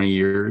 or 20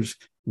 years,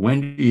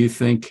 when do you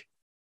think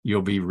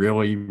you'll be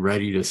really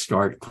ready to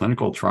start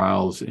clinical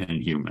trials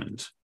in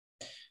humans?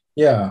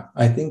 Yeah,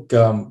 I think,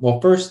 well,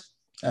 first,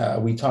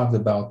 we talked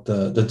about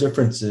the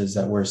differences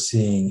that we're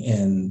seeing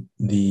in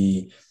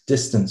the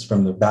distance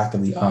from the back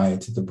of the eye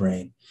to the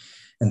brain.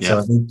 And so I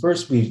Yes. think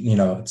first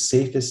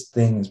safest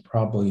thing is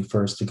probably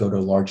first to go to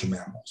larger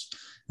mammals.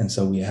 And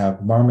so we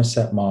have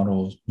marmoset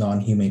models,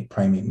 non-human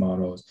primate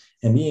models,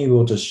 and being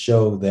able to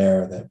show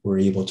there that we're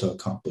able to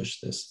accomplish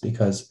this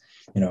because,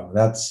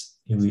 that's,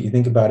 you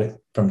think about it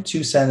from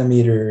 2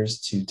 centimeters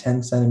to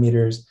 10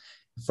 centimeters.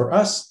 For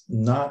us,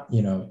 not,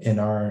 in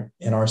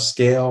our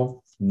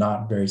scale,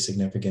 not very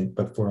significant,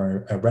 but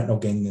for a retinal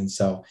ganglion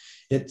cell,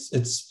 it's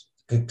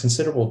a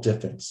considerable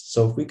difference.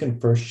 So if we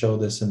can first show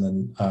this in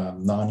the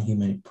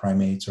non-human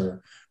primates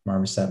or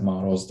marmoset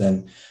models,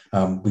 then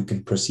we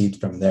could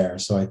proceed from there.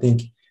 So I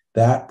think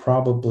that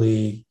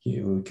probably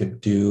we could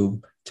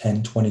do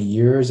 10, 20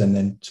 years, and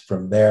then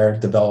from there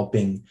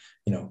developing,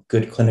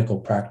 good clinical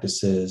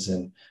practices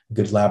and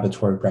good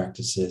laboratory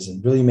practices,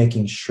 and really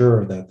making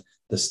sure that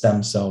the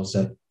stem cells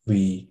that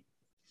we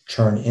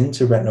turn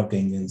into retinal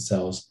ganglion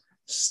cells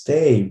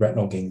stay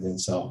retinal ganglion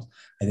cells.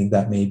 I think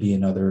that may be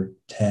another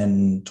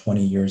 10,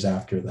 20 years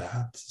after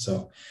that.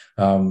 So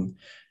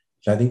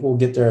I think we'll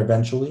get there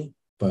eventually,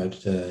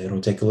 but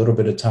it'll take a little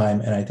bit of time.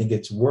 And I think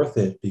it's worth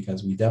it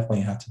because we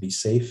definitely have to be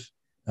safe,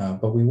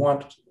 but we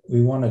want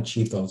to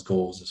achieve those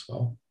goals as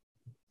well.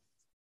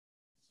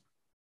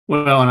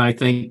 Well, and I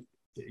think,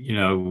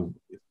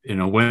 in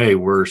a way,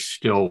 we're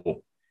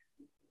still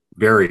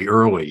very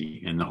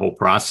early in the whole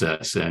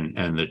process,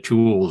 and the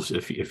tools.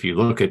 If you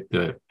look at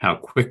how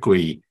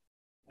quickly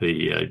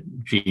the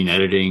gene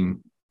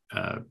editing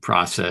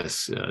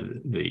process,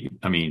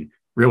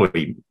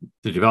 really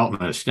the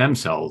development of stem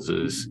cells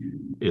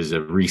is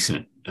a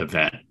recent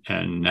event,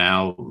 and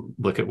now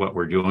look at what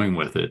we're doing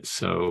with it.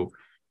 So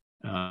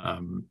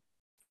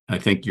I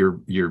think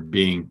you're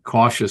being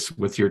cautious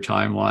with your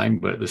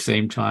timeline, but at the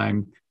same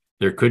time,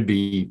 there could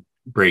be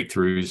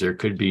breakthroughs, there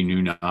could be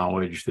new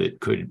knowledge that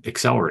could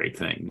accelerate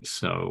things.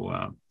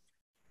 So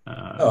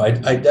No,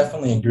 I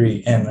definitely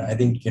agree. And I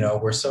think,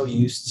 we're so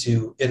used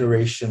to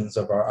iterations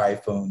of our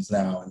iPhones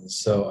now. And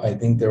so I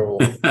think there will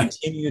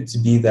continue to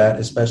be that,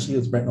 especially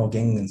with retinal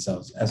ganglion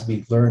cells. As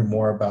we learn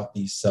more about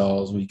these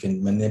cells, we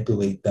can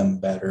manipulate them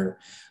better.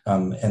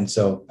 And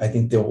so I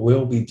think there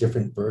will be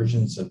different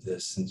versions of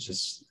this. And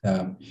just,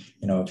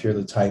 if you're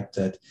the type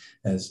that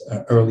as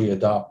an early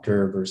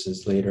adopter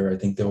versus later, I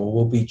think there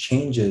will be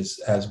changes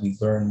as we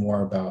learn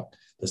more about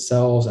the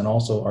cells and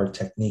also our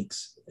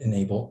techniques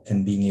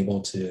and being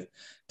able to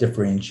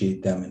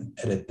differentiate them and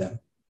edit them.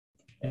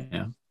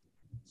 yeah.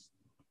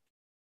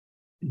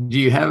 Do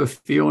you have a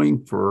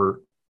feeling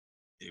for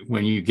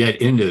when you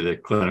get into the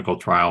clinical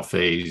trial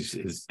phase,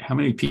 is how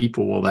many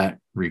people will that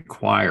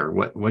require?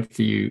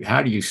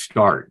 How do you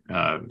start?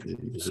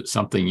 Is it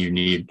something you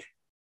need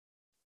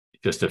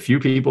just a few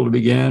people to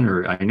begin?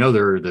 Or I know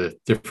there are the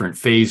different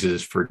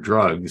phases for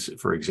drugs,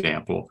 for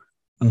example,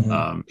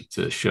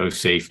 to show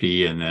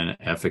safety and then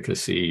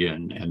efficacy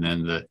and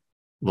then the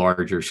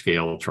larger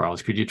scale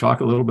trials. Could you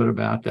talk a little bit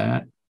about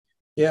that?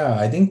 Yeah,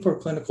 I think for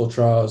clinical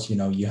trials,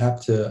 you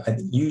have to,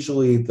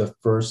 usually the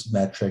first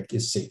metric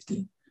is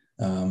safety.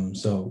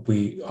 So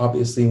we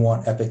obviously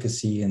want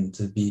efficacy and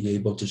to be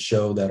able to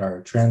show that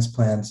our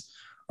transplants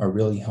are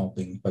really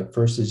helping. But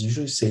first is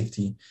usually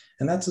safety,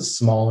 and that's a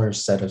smaller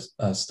set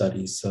of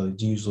studies. So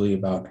it's usually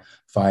about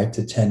 5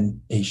 to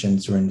 10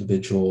 patients or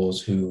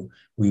individuals who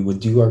we would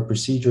do our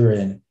procedure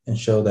and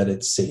show that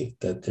it's safe,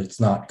 that it's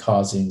not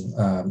causing,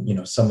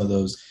 some of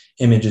those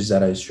images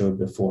that I showed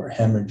before,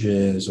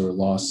 hemorrhages or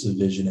loss of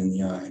vision in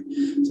the eye.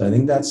 So I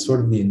think that's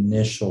sort of the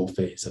initial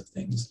phase of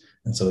things.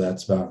 And so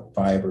that's about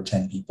 5 or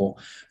 10 people.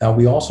 Now,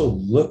 we also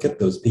look at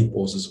those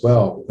peoples as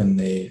well when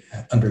they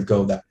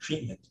undergo that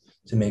treatment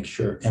to make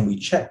sure, and we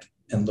check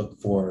and look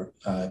for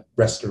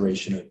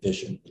restoration of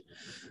vision.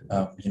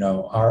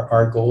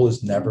 Our goal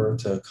is never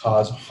to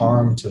cause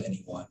harm to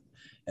anyone.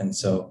 And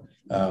so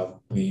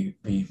we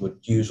would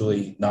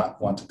usually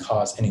not want to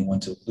cause anyone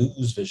to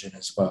lose vision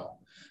as well.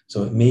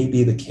 So it may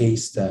be the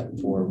case that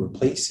for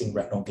replacing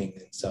retinal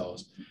ganglion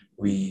cells,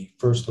 we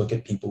first look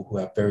at people who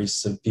have very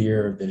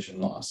severe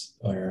vision loss,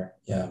 where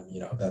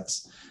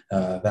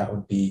that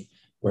would be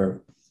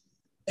where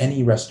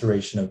any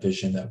restoration of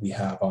vision that we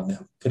have on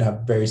them could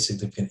have very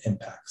significant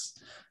impacts.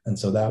 And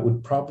so that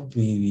would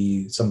probably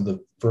be some of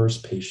the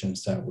first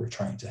patients that we're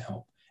trying to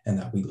help and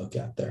that we look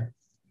at there.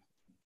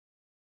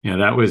 Yeah,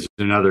 that was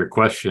another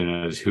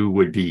question, as who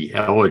would be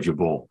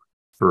eligible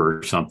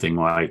for something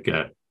like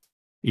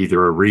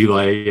either a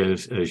relay,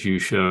 as you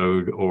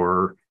showed,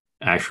 or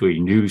actually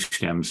new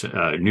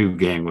new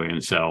ganglion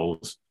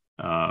cells.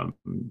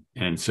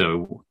 And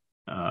so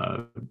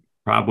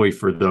probably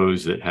for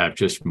those that have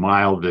just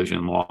mild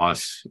vision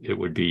loss, it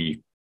would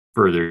be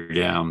further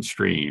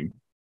downstream.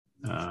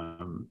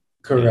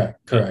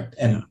 Correct.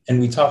 And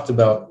we talked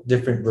about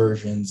different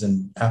versions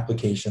and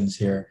applications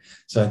here.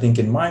 So I think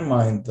in my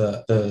mind,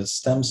 the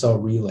stem cell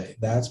relay,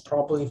 that's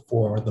probably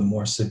for the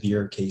more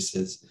severe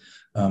cases.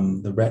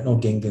 The retinal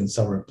ganglion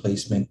cell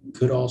replacement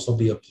could also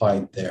be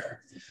applied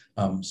there.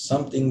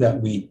 Something that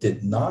we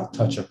did not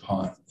touch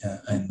upon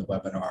in the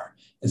webinar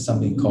is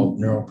something called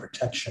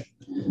neuroprotection.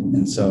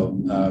 And so,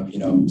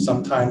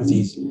 sometimes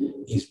these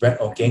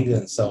retinal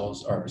ganglion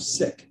cells are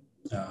sick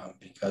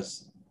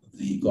because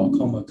the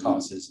glaucoma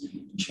causes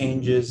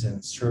changes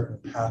in certain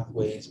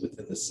pathways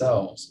within the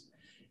cells.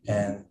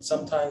 And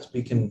sometimes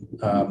we can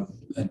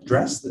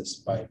address this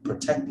by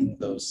protecting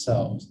those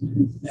cells.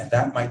 And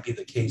that might be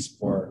the case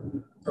for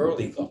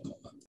early glaucoma.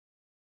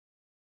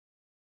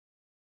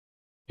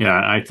 Yeah,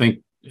 I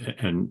think,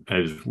 and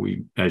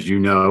as you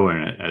know,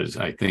 and as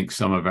I think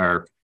some of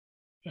our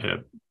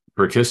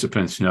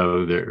participants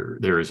know,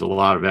 there is a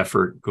lot of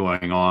effort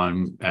going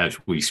on as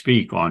we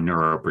speak on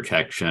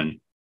neuroprotection.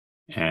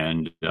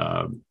 And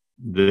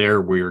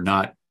there we're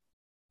not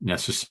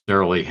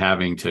necessarily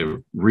having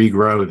to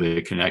regrow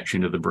the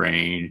connection to the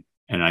brain.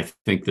 And I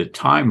think the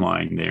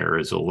timeline there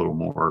is also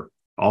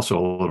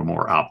a little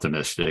more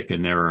optimistic.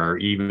 And there are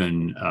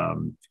even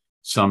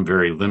some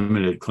very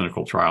limited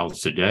clinical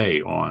trials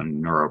today on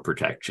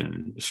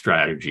neuroprotection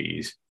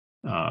strategies.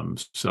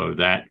 So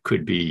that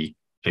could be,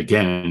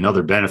 again,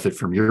 another benefit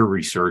from your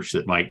research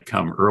that might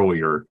come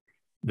earlier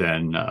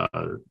than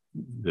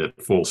the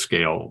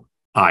full-scale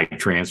eye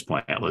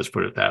transplant, let's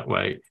put it that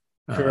way.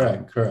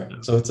 Correct.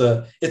 So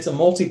it's a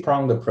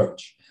multi-pronged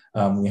approach.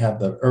 We have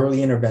the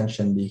early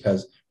intervention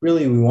because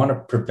really we want to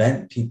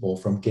prevent people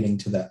from getting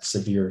to that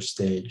severe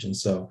stage. And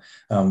so,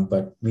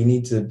 but we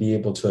need to be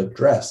able to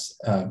address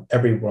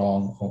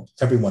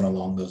everyone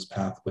along those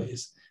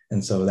pathways.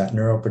 And so that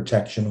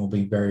neuroprotection will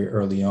be very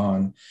early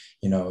on.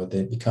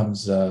 That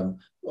becomes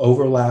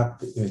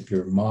overlap if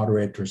you're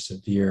moderate or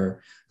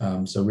severe.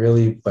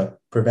 But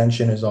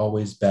prevention is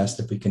always best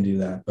if we can do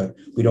that. But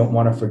we don't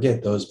want to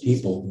forget those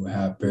people who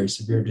have very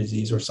severe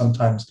disease or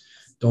sometimes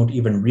don't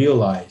even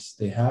realize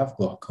they have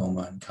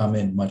glaucoma and come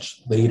in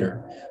much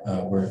later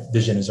where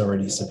vision is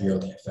already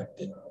severely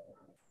affected.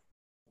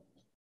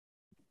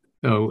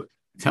 So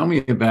tell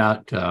me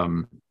about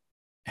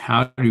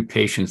how do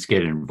patients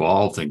get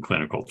involved in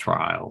clinical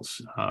trials?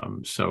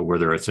 So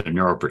whether it's a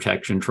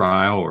neuroprotection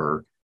trial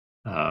or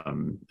a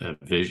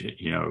vision,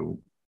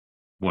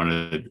 one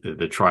of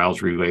the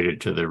trials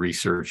related to the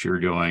research you're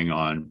doing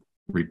on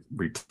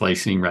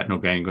replacing retinal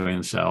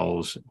ganglion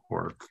cells,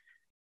 or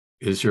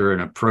is there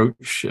an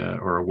approach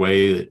or a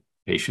way that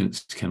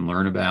patients can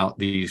learn about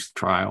these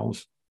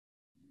trials?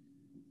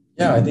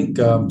 Yeah, I think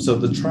so.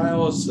 The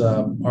trials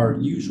are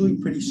usually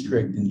pretty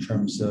strict in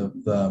terms of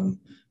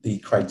the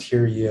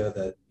criteria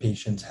that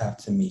patients have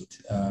to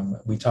meet.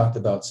 We talked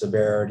about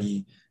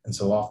severity, and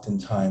so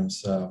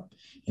oftentimes,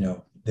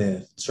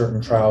 the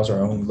certain trials are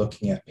only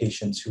looking at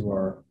patients who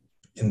are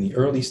in the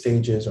early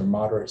stages or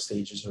moderate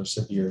stages or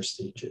severe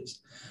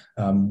stages.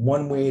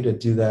 One way to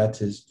do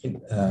that is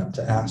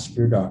to ask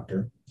your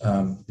doctor.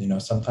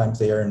 Sometimes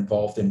they are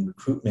involved in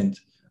recruitment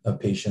of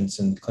patients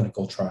in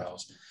clinical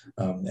trials.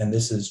 And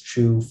this is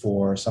true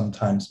for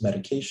sometimes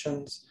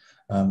medications,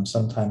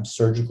 sometimes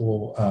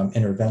surgical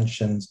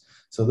interventions.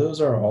 So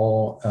those are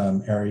all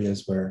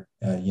areas where,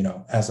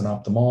 as an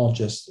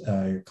ophthalmologist,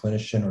 your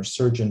clinician or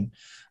surgeon,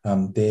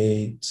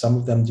 some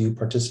of them do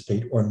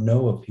participate or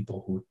know of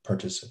people who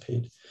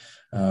participate.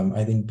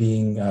 I think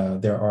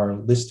there are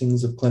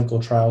listings of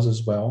clinical trials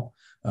as well.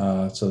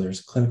 So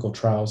there's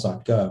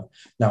clinicaltrials.gov.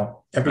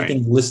 Now,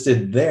 everything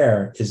listed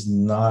there is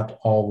not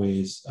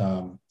always,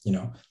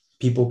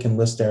 people can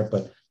list there,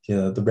 but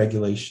the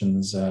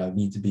regulations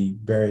need to be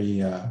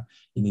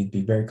you need to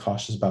be very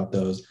cautious about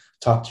those.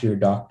 Talk to your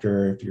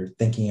doctor if you're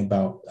thinking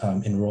about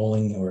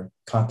enrolling or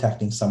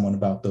contacting someone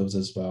about those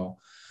as well.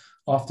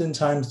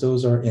 Oftentimes,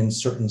 those are in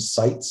certain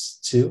sites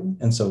too.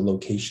 And so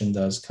location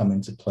does come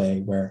into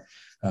play where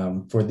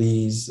for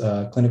these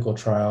clinical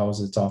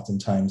trials, it's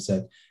oftentimes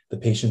that the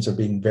patients are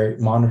being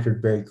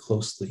monitored very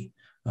closely.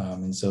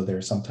 And so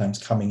they're sometimes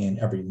coming in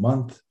every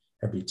month,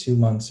 every 2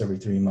 months, every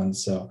 3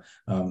 months. So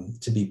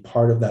to be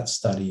part of that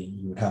study,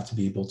 you would have to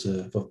be able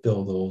to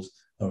fulfill those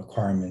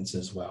requirements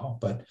as well.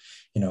 But,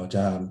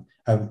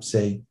 I would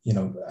say,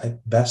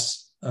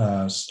 best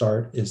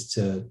start is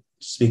to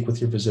speak with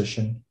your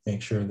physician,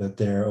 make sure that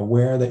they're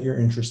aware that you're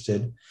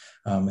interested,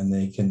 and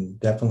they can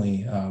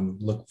definitely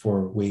look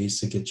for ways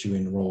to get you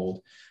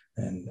enrolled.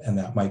 And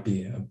that might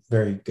be a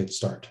very good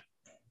start.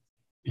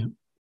 Yeah.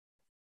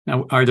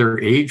 Now, are there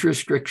age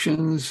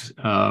restrictions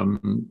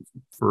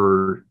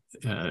for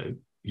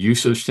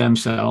use of stem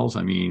cells?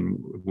 I mean,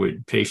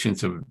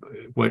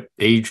 what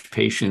age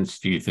patients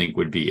do you think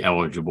would be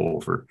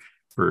eligible for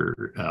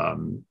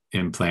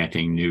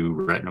implanting new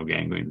retinal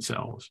ganglion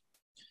cells?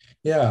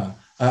 Yeah,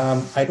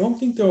 I don't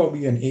think there will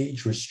be an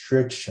age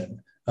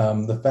restriction.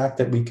 The fact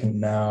that we can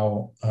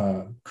now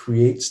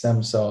create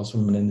stem cells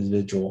from an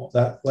individual,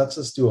 that lets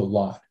us do a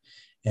lot.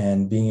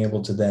 And being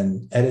able to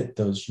then edit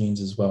those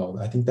genes as well,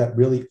 I think that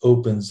really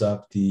opens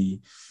up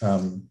the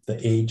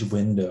age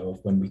window of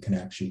when we can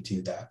actually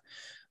do that.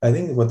 I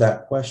think what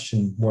that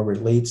question more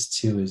relates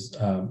to is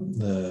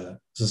the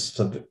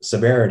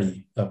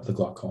severity of the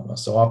glaucoma.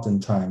 So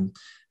oftentimes,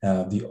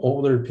 the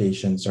older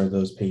patients are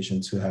those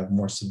patients who have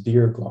more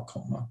severe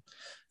glaucoma.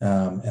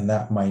 And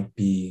that might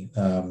be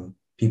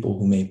people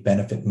who may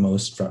benefit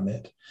most from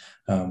it.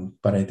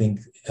 But I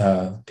think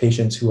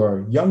patients who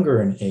are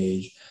younger in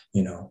age,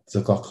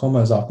 the glaucoma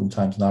is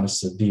oftentimes not as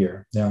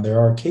severe. Now, there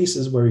are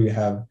cases where you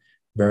have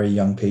very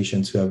young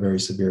patients who have very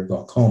severe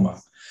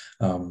glaucoma.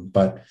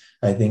 But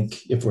I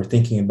think if we're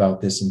thinking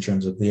about this in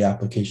terms of the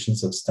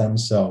applications of stem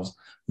cells,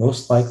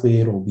 most likely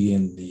it will be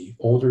in the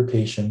older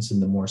patients in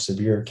the more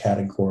severe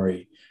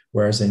category,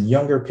 whereas in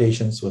younger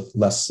patients with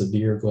less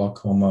severe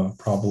glaucoma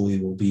probably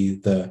will be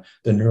the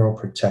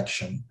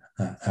neuroprotection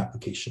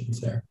applications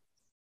there.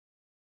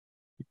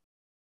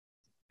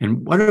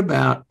 And what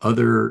about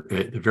other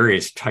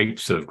various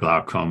types of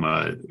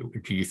glaucoma?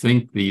 Do you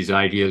think these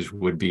ideas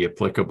would be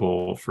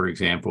applicable, for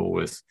example,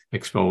 with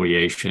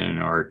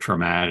exfoliation or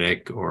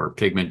traumatic or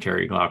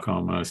pigmentary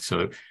glaucoma?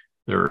 So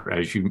there,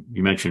 as you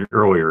mentioned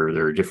earlier,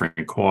 there are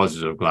different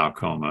causes of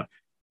glaucoma.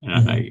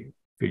 And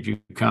could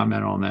you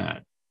comment on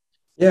that?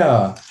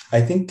 Yeah,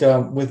 I think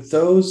with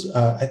those,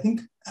 I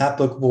think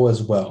applicable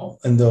as well.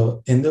 And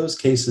though in those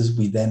cases,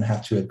 we then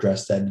have to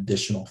address that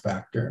additional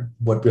factor.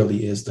 What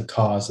really is the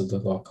cause of the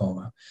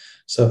glaucoma?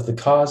 So if the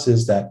cause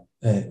is that,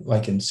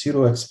 like in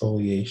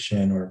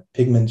pseudoexfoliation or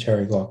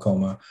pigmentary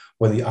glaucoma,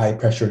 where the eye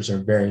pressures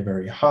are very,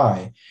 very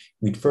high,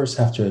 we'd first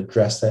have to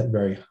address that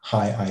very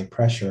high eye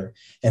pressure.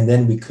 And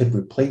then we could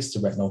replace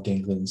the retinal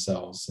ganglion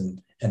cells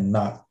and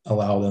not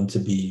allow them to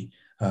be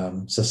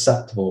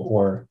susceptible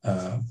or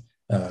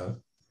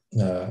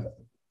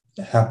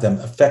have them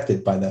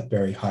affected by that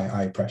very high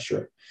eye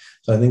pressure.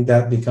 So I think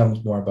that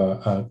becomes more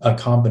of a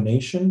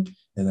combination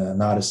and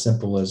not as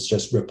simple as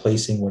just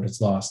replacing what is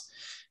lost.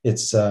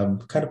 It's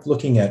kind of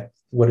looking at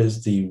what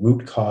is the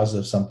root cause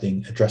of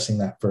something, addressing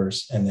that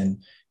first, and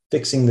then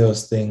fixing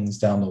those things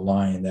down the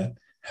line that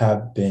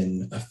have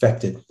been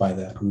affected by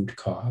that root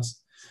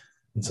cause.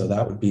 And so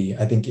that would be,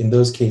 I think in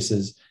those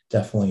cases,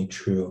 definitely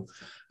true.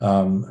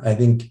 I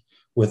think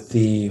with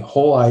the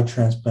whole eye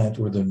transplant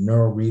or the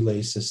neural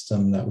relay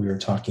system that we were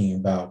talking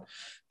about,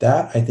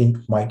 that I think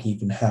might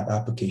even have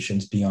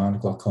applications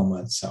beyond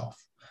glaucoma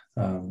itself,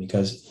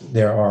 because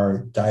there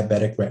are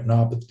diabetic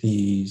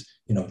retinopathies,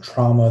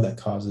 trauma that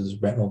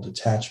causes retinal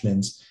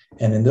detachments.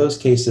 And in those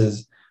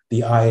cases,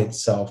 the eye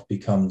itself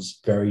becomes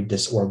very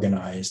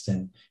disorganized,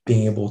 and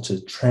being able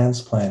to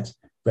transplant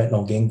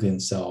retinal ganglion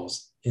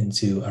cells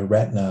into a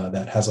retina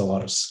that has a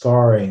lot of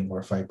scarring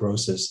or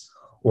fibrosis,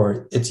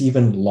 or it's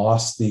even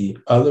lost the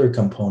other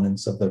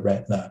components of the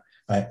retina.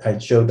 I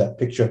showed that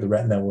picture of the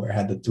retina where it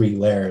had the 3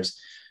 layers.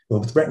 But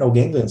with retinal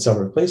ganglion cell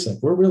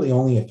replacement, we're really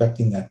only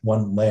affecting that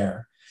one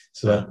layer.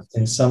 So that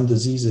in some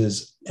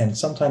diseases and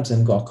sometimes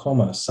in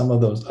glaucoma, some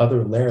of those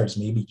other layers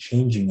may be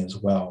changing as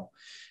well.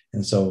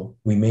 And so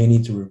we may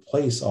need to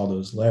replace all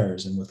those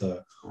layers. And with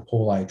a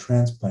whole eye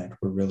transplant,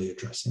 we're really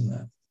addressing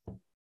that.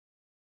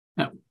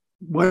 Now,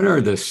 what are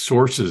the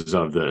sources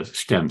of the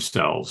stem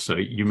cells? So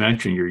you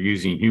mentioned you're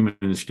using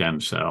human stem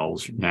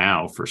cells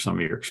now for some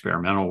of your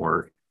experimental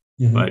work,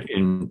 but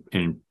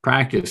in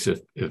practice,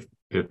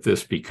 if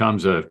this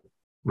becomes a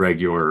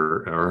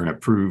regular or an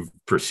approved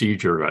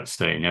procedure, let's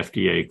say an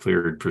FDA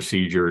cleared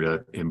procedure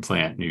to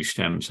implant new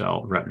stem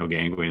cell retinal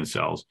ganglion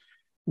cells,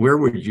 where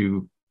would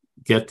you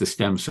get the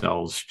stem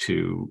cells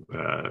to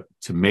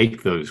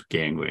make those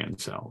ganglion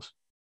cells?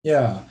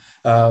 Yeah,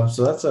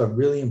 so that's a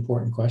really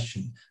important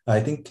question.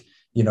 I think,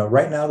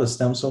 right now the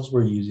stem cells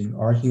we're using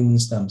are human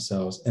stem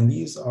cells, and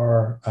these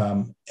are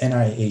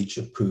NIH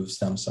approved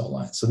stem cell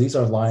lines. So these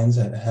are lines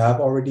that have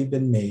already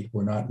been made.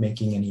 We're not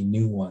making any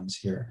new ones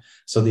here.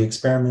 So the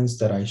experiments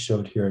that I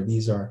showed here,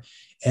 these are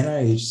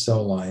NIH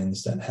cell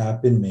lines that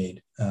have been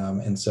made.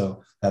 And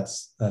so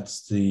that's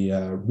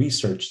the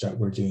research that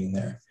we're doing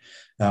there.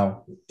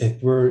 Now,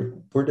 if we're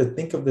to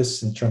think of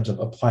this in terms of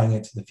applying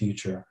it to the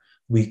future,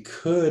 we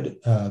could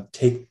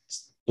take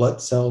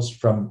blood cells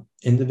from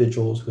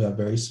individuals who have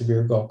very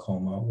severe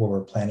glaucoma, where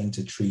we're planning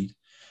to treat,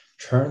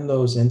 turn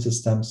those into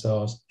stem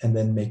cells, and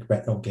then make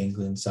retinal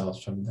ganglion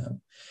cells from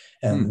them.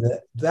 And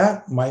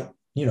that might,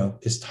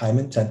 is time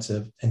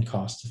intensive and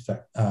cost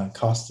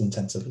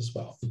intensive as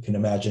well. You can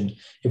imagine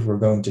if we're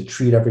going to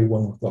treat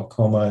everyone with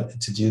glaucoma,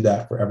 to do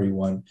that for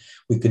everyone,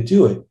 we could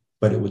do it,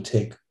 but it would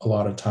take a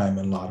lot of time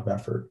and a lot of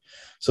effort.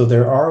 So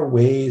there are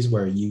ways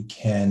where you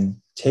can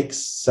take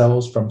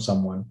cells from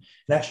someone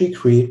and actually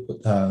create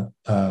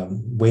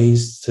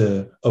ways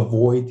to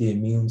avoid the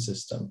immune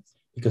system,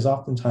 because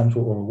oftentimes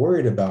what we're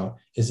worried about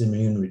is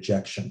immune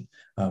rejection.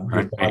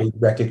 Your body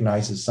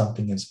recognizes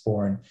something as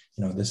foreign.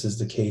 This is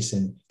the case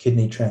in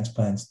kidney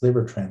transplants,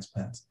 liver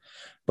transplants.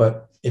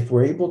 But if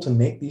we're able to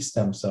make these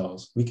stem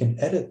cells, we can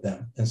edit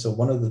them. And so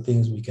one of the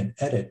things we can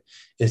edit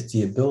is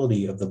the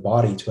ability of the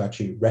body to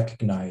actually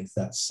recognize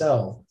that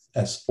cell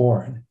as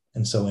foreign.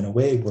 And so in a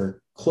way,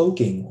 we're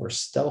cloaking or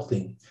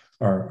stealthing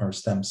our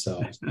stem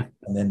cells,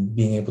 and then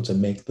being able to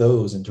make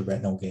those into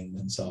retinal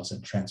ganglion cells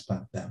and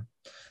transplant them.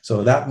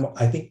 So that,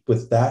 I think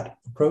with that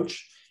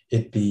approach,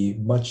 it'd be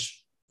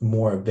much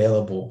more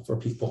available for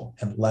people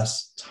and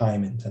less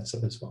time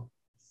intensive as well.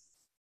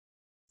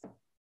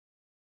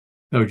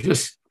 So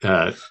just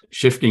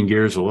shifting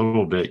gears a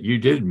little bit, you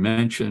did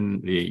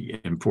mention the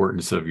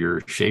importance of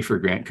your Schaefer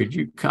grant. Could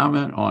you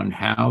comment on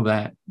how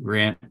that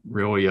grant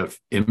really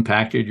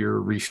impacted your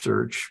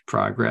research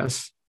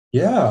progress?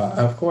 Yeah,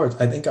 of course.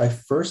 I think I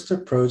first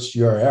approached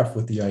URF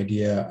with the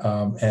idea,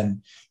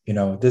 and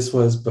this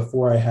was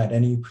before I had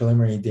any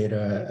preliminary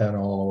data at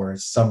all, or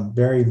some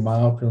very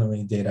mild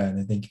preliminary data. And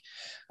I think,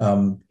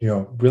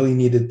 really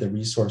needed the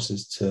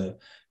resources to,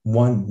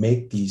 one,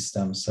 make these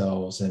stem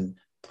cells and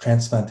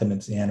transplant them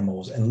into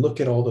animals and look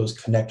at all those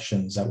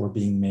connections that were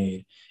being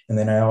made. And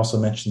then I also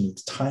mentioned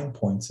the time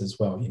points as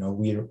well.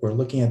 We're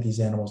looking at these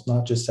animals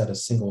not just at a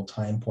single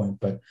time point,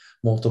 but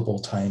multiple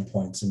time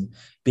points. And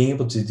being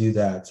able to do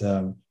that,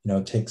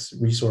 takes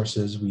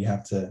resources.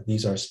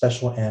 These are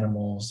special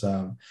animals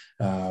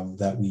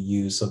that we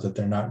use so that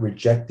they're not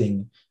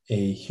rejecting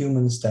a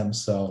human stem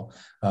cell.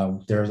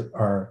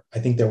 I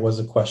think there was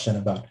a question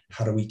about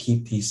how do we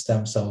keep these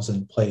stem cells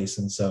in place.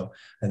 And so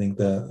I think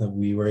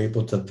we were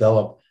able to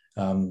develop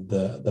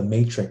the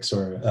matrix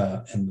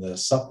and the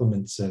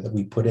supplements that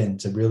we put in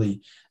to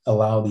really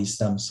allow these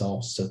stem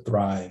cells to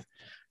thrive.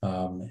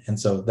 And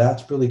so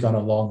that's really gone a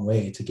long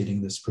way to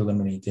getting this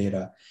preliminary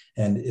data.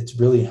 And it's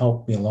really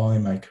helped me along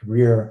in my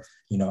career.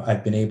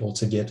 I've been able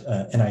to get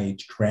an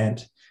NIH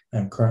grant.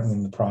 I'm currently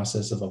in the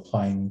process of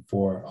applying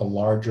for a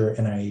larger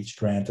NIH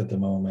grant at the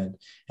moment.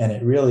 And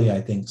it really,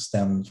 I think,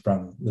 stems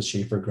from the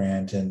Schaefer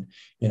grant. And,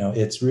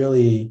 it's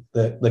really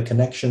the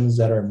connections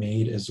that are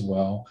made as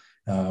well,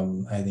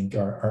 I think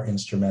are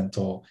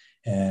instrumental.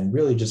 And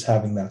really just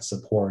having that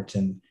support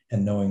and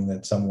knowing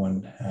that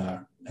someone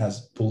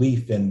has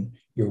belief in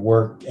your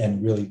work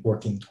and really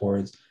working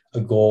towards a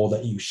goal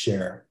that you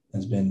share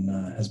has been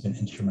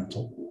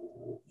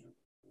instrumental.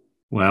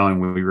 Well,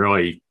 and we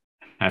really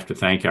have to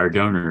thank our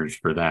donors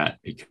for that,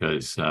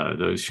 because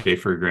those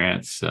Schaefer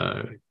grants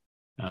are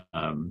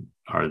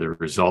the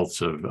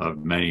results of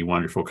many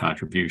wonderful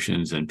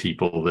contributions and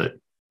people that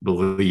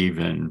believe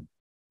in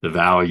the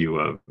value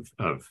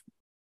of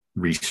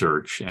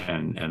research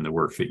and the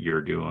work that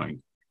you're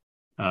doing.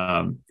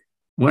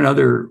 One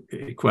other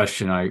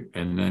question,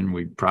 and then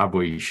we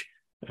probably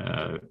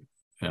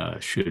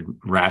should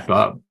wrap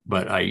up,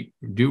 but I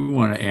do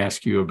want to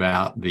ask you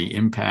about the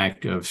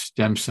impact of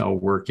stem cell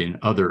work in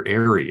other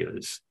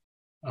areas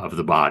of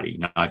the body,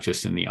 not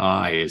just in the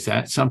eye. Is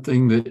that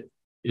something that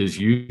is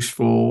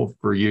useful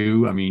for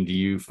you? I mean, do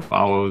you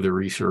follow the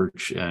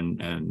research?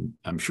 And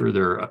I'm sure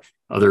there are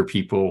other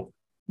people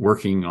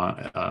working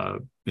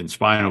on in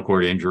spinal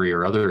cord injury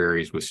or other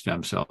areas with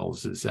stem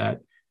cells. Is that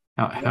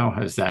how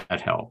has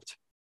that helped?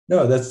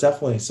 No, that's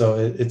definitely so.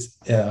 It's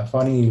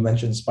funny you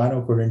mentioned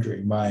spinal cord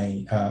injury.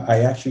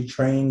 I actually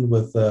trained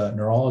with a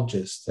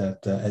neurologist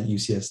at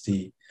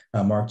UCSD,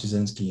 Mark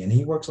Jasinski, and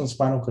he works on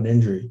spinal cord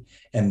injury.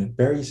 And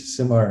very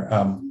similar.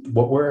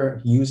 What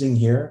we're using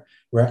here,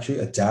 we're actually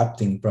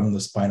adapting from the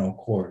spinal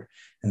cord.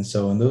 And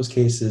so in those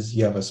cases,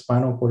 you have a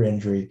spinal cord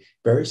injury,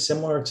 very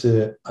similar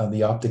to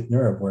the optic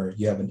nerve, where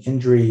you have an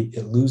injury,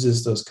 it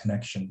loses those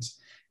connections.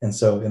 And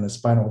so in the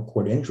spinal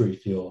cord injury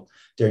field,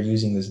 they're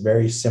using this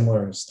very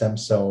similar stem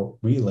cell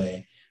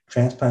relay,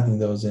 transplanting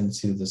those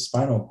into the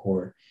spinal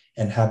cord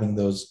and having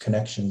those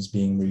connections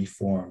being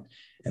reformed.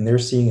 And they're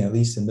seeing, at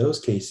least in those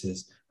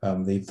cases,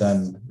 they've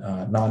done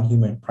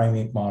non-human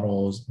primate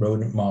models,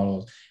 rodent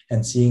models,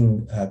 and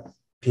seeing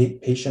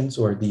patients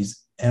or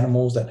these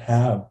animals that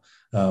have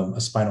a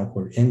spinal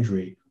cord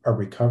injury are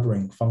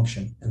recovering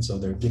function. And so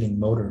they're getting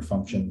motor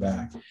function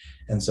back.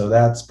 And so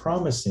that's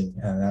promising.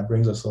 And that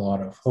brings us a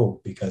lot of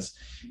hope because,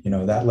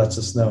 that lets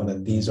us know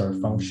that these are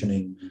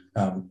functioning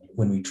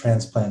when we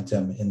transplant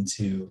them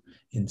into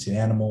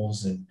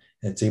animals, and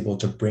it's able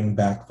to bring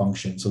back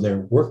function. So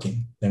they're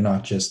working. They're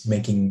not just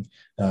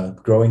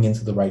growing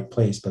into the right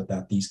place, but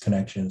that these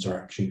connections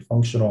are actually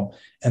functional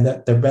and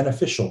that they're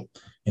beneficial.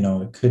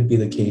 It could be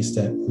the case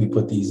that we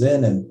put these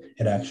in and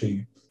it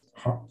actually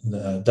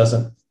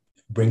doesn't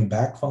bring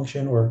back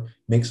function or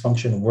makes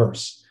function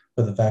worse.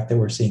 But the fact that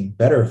we're seeing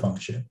better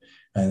function,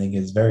 I think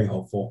is very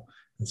hopeful.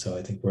 And so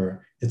I think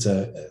it's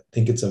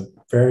a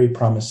very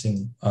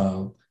promising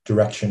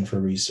direction for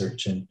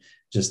research, and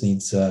just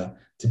needs to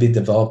be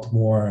developed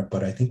more.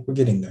 But I think we're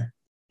getting there.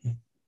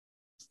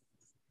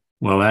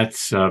 Well,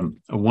 that's a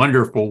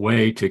wonderful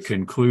way to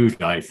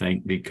conclude, I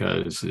think,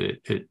 because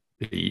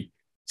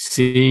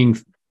seeing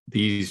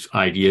these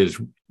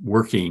ideas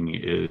working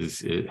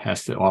it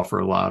has to offer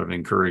a lot of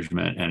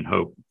encouragement and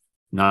hope,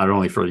 not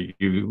only for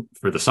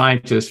the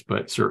scientists,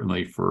 but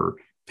certainly for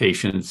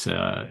patients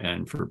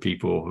and for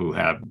people who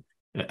have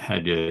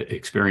had to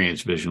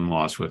experience vision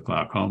loss with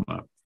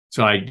glaucoma.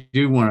 So I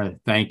do want to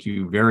thank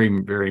you very,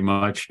 very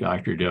much,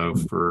 Dr. Doe,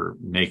 for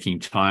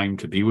making time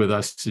to be with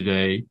us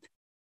today,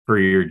 for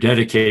your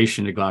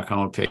dedication to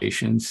glaucoma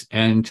patients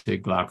and to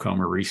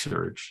glaucoma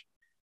research.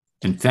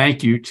 And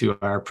thank you to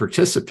our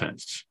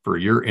participants for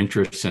your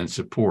interest and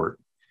support.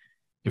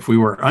 If we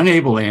were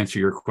unable to answer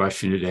your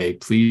question today,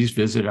 please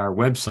visit our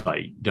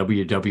website,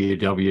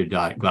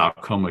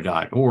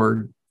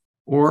 www.glaucoma.org,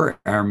 or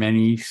our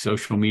many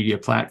social media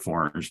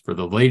platforms for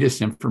the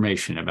latest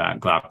information about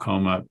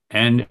glaucoma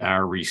and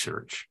our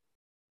research.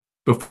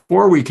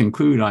 Before we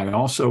conclude, I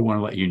also want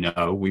to let you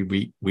know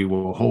we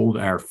will hold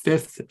our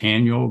 5th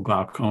annual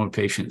Glaucoma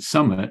Patient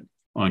Summit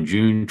on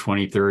June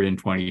 23rd and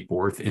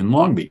 24th in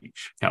Long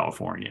Beach,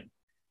 California.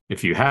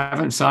 If you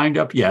haven't signed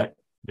up yet,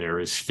 there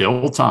is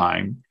still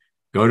time.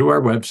 Go to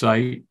our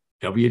website,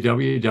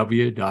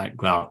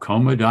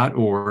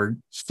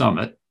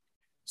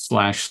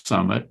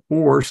 www.glaucoma.org/summit,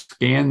 or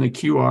scan the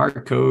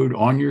QR code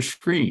on your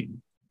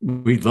screen.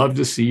 We'd love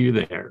to see you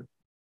there.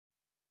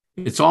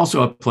 It's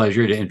also a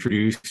pleasure to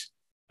introduce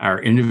our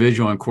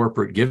individual and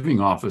corporate giving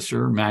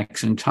officer,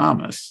 Maxon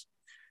Thomas.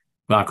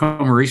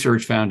 Glaucoma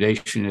Research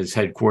Foundation is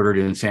headquartered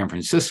in San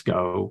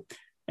Francisco,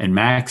 and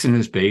Maxon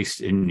is based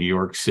in New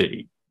York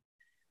City.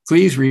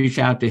 Please reach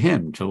out to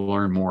him to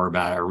learn more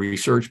about our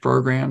research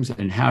programs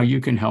and how you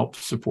can help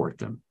support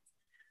them.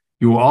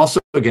 You will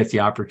also get the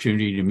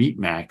opportunity to meet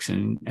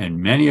Maxon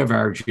and many of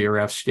our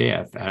GRF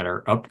staff at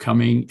our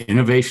upcoming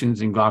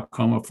Innovations in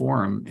Glaucoma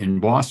Forum in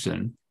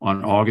Boston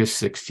on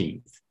August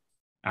 16th.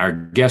 Our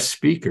guest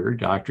speaker,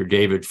 Dr.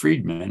 David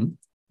Friedman,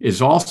 is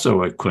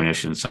also a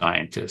clinician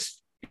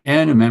scientist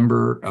and a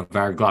member of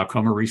our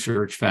Glaucoma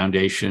Research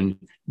Foundation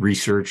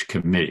Research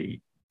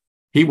Committee.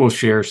 He will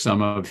share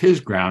some of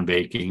his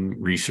groundbreaking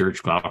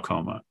research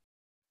glaucoma.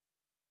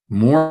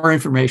 More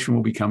information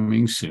will be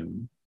coming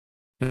soon.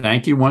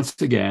 Thank you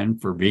once again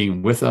for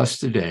being with us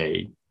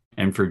today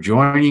and for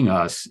joining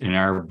us in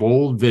our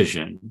bold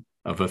vision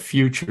of a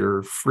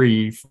future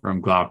free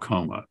from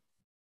glaucoma.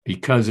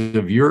 Because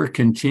of your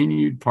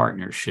continued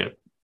partnership,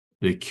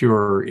 the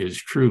cure is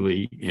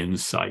truly in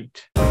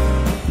sight.